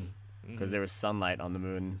moon because mhm. there was sunlight on the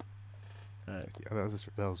moon. Yeah,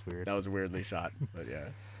 that was weird. That was weirdly shot, but yeah.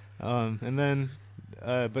 And then,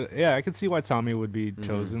 but yeah, I could see why Tommy would be Mhm.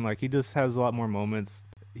 chosen. Like he just has a lot more moments.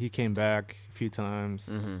 He came back a few times.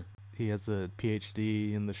 hmm He has a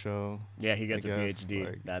PhD in the show. Yeah, he gets a guess, PhD.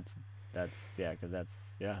 like- That's yeah, because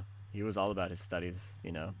he was all about his studies.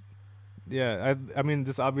 Yeah, I mean,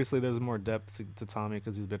 just obviously there's more depth to Tommy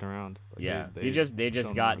because he's been around. Like, Yeah, they they just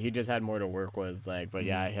shown got more. he just had more to work with. But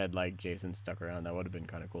yeah, Mhm. I had like Jason stuck around. That would have been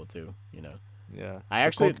kind of cool too. Yeah. I The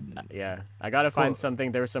actually, cult- I gotta find Cool.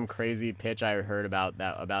 something. There was some crazy pitch I heard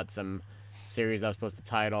about some series that was supposed to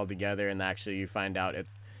tie it all together, and actually you find out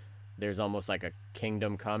there's almost like a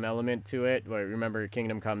Kingdom Come element to it. Where remember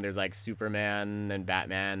Kingdom Come, there's like Superman and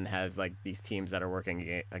Batman has like these teams that are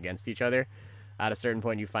working against each other. At a certain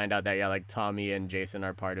point, you find out that like Tommy and Jason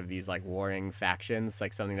are part of these like warring factions,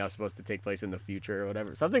 like something that was supposed to take place in the future or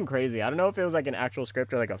whatever. Something crazy. I don't know if it was like an actual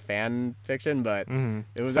script or like a fan fiction, but Mhm.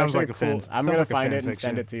 it was Sounds actually like a cool. fan- I'm sounds gonna like a find fan it and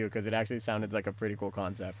send fiction. it to you because it actually sounded like a pretty cool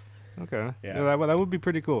concept. Okay. Yeah. That would be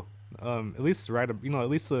pretty cool. At least at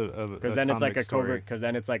least a Because then it's like comic a Cobra. story. Because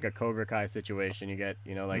then it's like a Cobra Kai situation. You get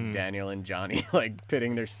like Mm. Daniel and Johnny like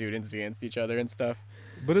pitting their students against each other and stuff.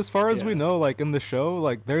 But as far as we Yeah. know, like in the show,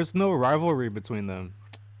 like there's no rivalry between them.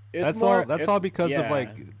 It's That's more, all. That's it's- all because of yeah.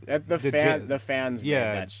 like the fans yeah.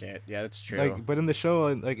 made that shit. Yeah, that's true. like. But in the show,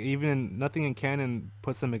 like even nothing in canon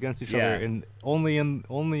puts them against each Yeah. other, and only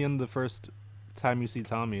in the first time you see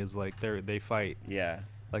Tommy is like they fight. yeah,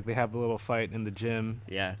 Like they have the little fight in the gym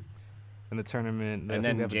yeah. in the tournament. And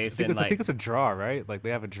then Jason, I think it's a draw, right? Like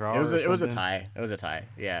they have a draw. It was or a something. tie. It was a tie.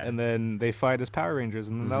 Yeah, And then they fight as Power Rangers,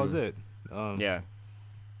 and then that was Mhm. it. yeah.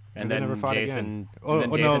 and And they then never fought Jason. again. and then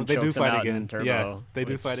No, Jason they do chokes him fight out in again. Turbo, Yeah, they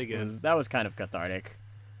do which fight again. that was kind of cathartic.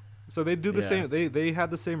 So they do the Yeah. same. They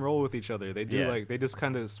had the same role with each other. They do Yeah. like they just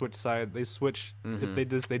kind of switch side. They switch.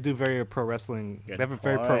 Mhm. They do very pro wrestling. Good they have a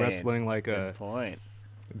very pro point. wrestling like Good point.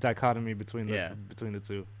 dichotomy between the Yeah. between the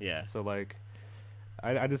two. Yeah. So like,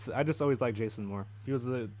 I just always liked Jason more. He was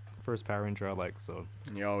the first Power Ranger I liked. So,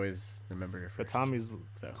 You always remember your but first. Tommy's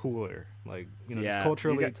So cooler. Like just Yeah, you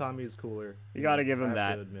culturally, got- Tommy's cooler. you gotta give him I have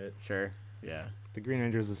that. to admit. Sure. Yeah. The Green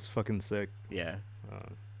Rangers is fucking sick. Yeah. Uh,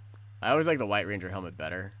 I always like the White Ranger helmet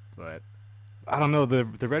better, but I don't know the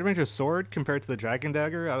Red Ranger sword compared to the Dragon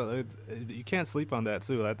Dagger. You can't sleep on that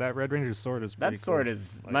too. That Red Ranger sword is pretty that sword cool.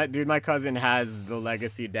 is Like- my cousin has the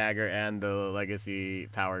Legacy dagger and the Legacy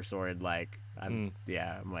power sword. Like, I'm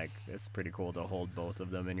like, it's pretty cool to hold both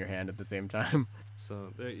of them in your hand at the same time.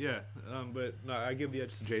 So yeah, but no, I give the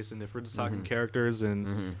edge to Jason if we're just talking Mhm. characters and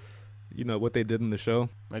hmm what they did in the show.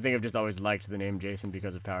 I think I've just always liked the name Jason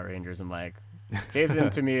because of Power Rangers. I'm like,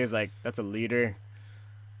 Jason to me is like, that's a leader.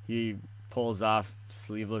 He pulls off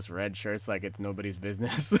sleeveless red shirts like it's nobody's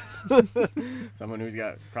business. Someone who's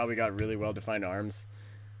probably got really well defined arms,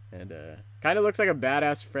 and kind of looks like a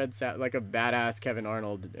badass like a badass Kevin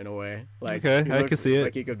Arnold in a way. Like, Okay, he I can looks see it.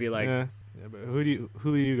 Like he could be like, Yeah, but who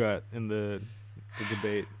do you got in the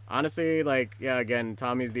debate? honestly, like, yeah, again,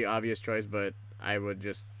 Tommy's the obvious choice, but I would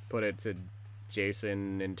just put it to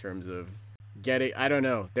Jason in terms of getting, I don't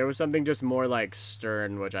know, there was something just more like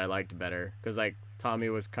stern, which I liked better, because like Tommy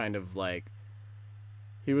was kind of like,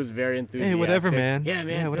 he was very enthusiastic. Hey, whatever, man. Yeah, man.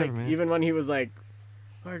 Yeah, whatever, like, man. Even when he was like,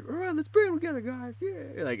 all right, let's bring them together, guys.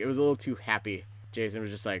 Yeah, like it was a little too happy. Jason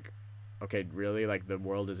was just like, okay, really, like the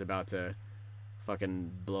world is about to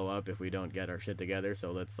fucking blow up if we don't get our shit together,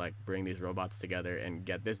 so let's like bring these robots together and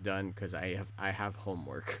get this done because I have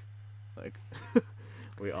homework. Like,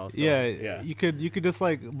 we all still, Yeah, you could just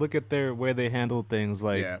like look at their way they handled things.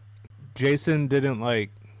 Like yeah, Jason didn't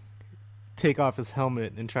like take off his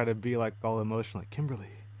helmet and try to be like all emotional, like Kimberly,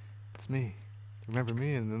 it's me. remember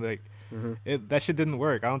me? And then like, Mm-hmm. that shit didn't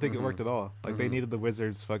work. I don't think it Mhm. worked at all. Like they Mhm. needed the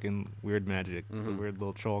wizard's fucking weird magic, the Mhm. weird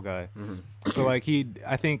little troll guy. Mm-hmm. So like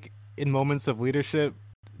I think in moments of leadership,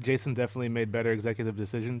 Jason definitely made better executive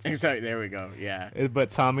decisions. Exactly. There we go. Yeah. But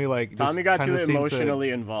Tommy like Tommy just got kinda too seemed emotionally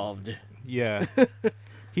involved. yeah.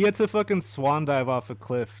 He had to fucking swan dive off a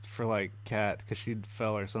cliff for like Kat because she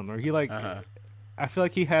fell or something. Or he like, Uh-huh. I feel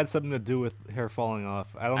like he had something to do with her falling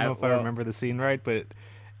off. I don't know if I well, remember the scene right, but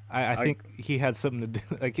I I- think he had something to do.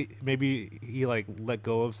 Like maybe he like let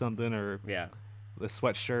go of something or Yeah. the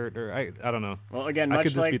sweatshirt or I don't know. Well, again, I much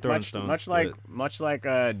could just be like throwing much, stones, much like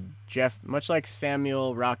much like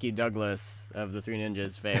Samuel Rocky Douglas of the Three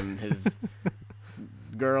Ninjas fame, his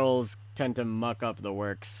girls tend to muck up the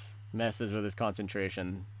works, messes with his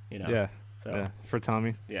concentration. You know. Yeah, So yeah. For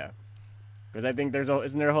Tommy. yeah. Because I think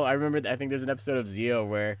isn't there a whole? I remember. I think there's an episode of Zio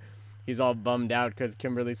where he's all bummed out because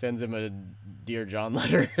Kimberly sends him a Dear John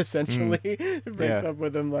letter. Essentially, breaks Yeah. up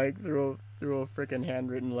with him like through a freaking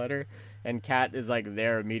handwritten letter, and Kat is like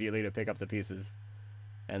there immediately to pick up the pieces,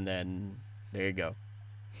 and then there you go.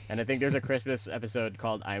 And I think there's a Christmas episode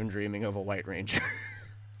called "I'm Dreaming of a White Ranger."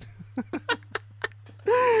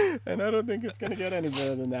 And I don't think it's gonna get any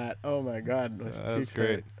better than that. Oh my God, That's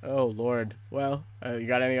great. Oh Lord. Well, you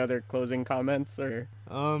got any other closing comments or?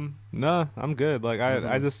 No, I'm good. Like I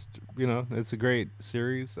Mhm. just it's a great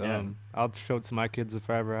series. Yeah. I'll show it to my kids if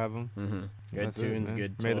I ever have them. Mm-hmm. Good That's it, tunes, man.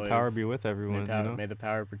 good May toys. the power be with everyone. May the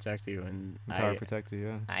power protect you, and The power protect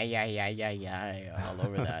you. Yeah. ay, all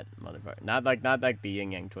over that motherfucker. Not like the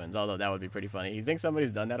Yin Yang Twins, although that would be pretty funny. You think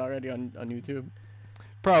somebody's done that already on YouTube?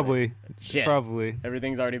 Probably. Shit. Probably.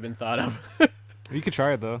 Everything's already been thought of. You could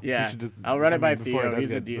try it though. You Yeah, should just, I'll run it by before Theo.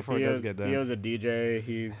 does He's before it does get done. Theo's a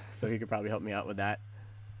DJ. So he could probably help me out with that.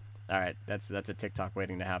 All right, that's a TikTok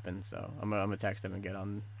waiting to happen. So I'm gonna text him and get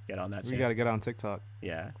on that. We shit. gotta get on TikTok.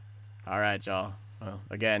 Yeah. All right, y'all. Well,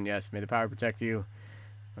 again, yes, may the power protect you.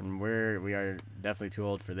 And we are definitely too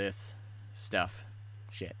old for this stuff.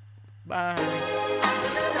 Shit. Bye.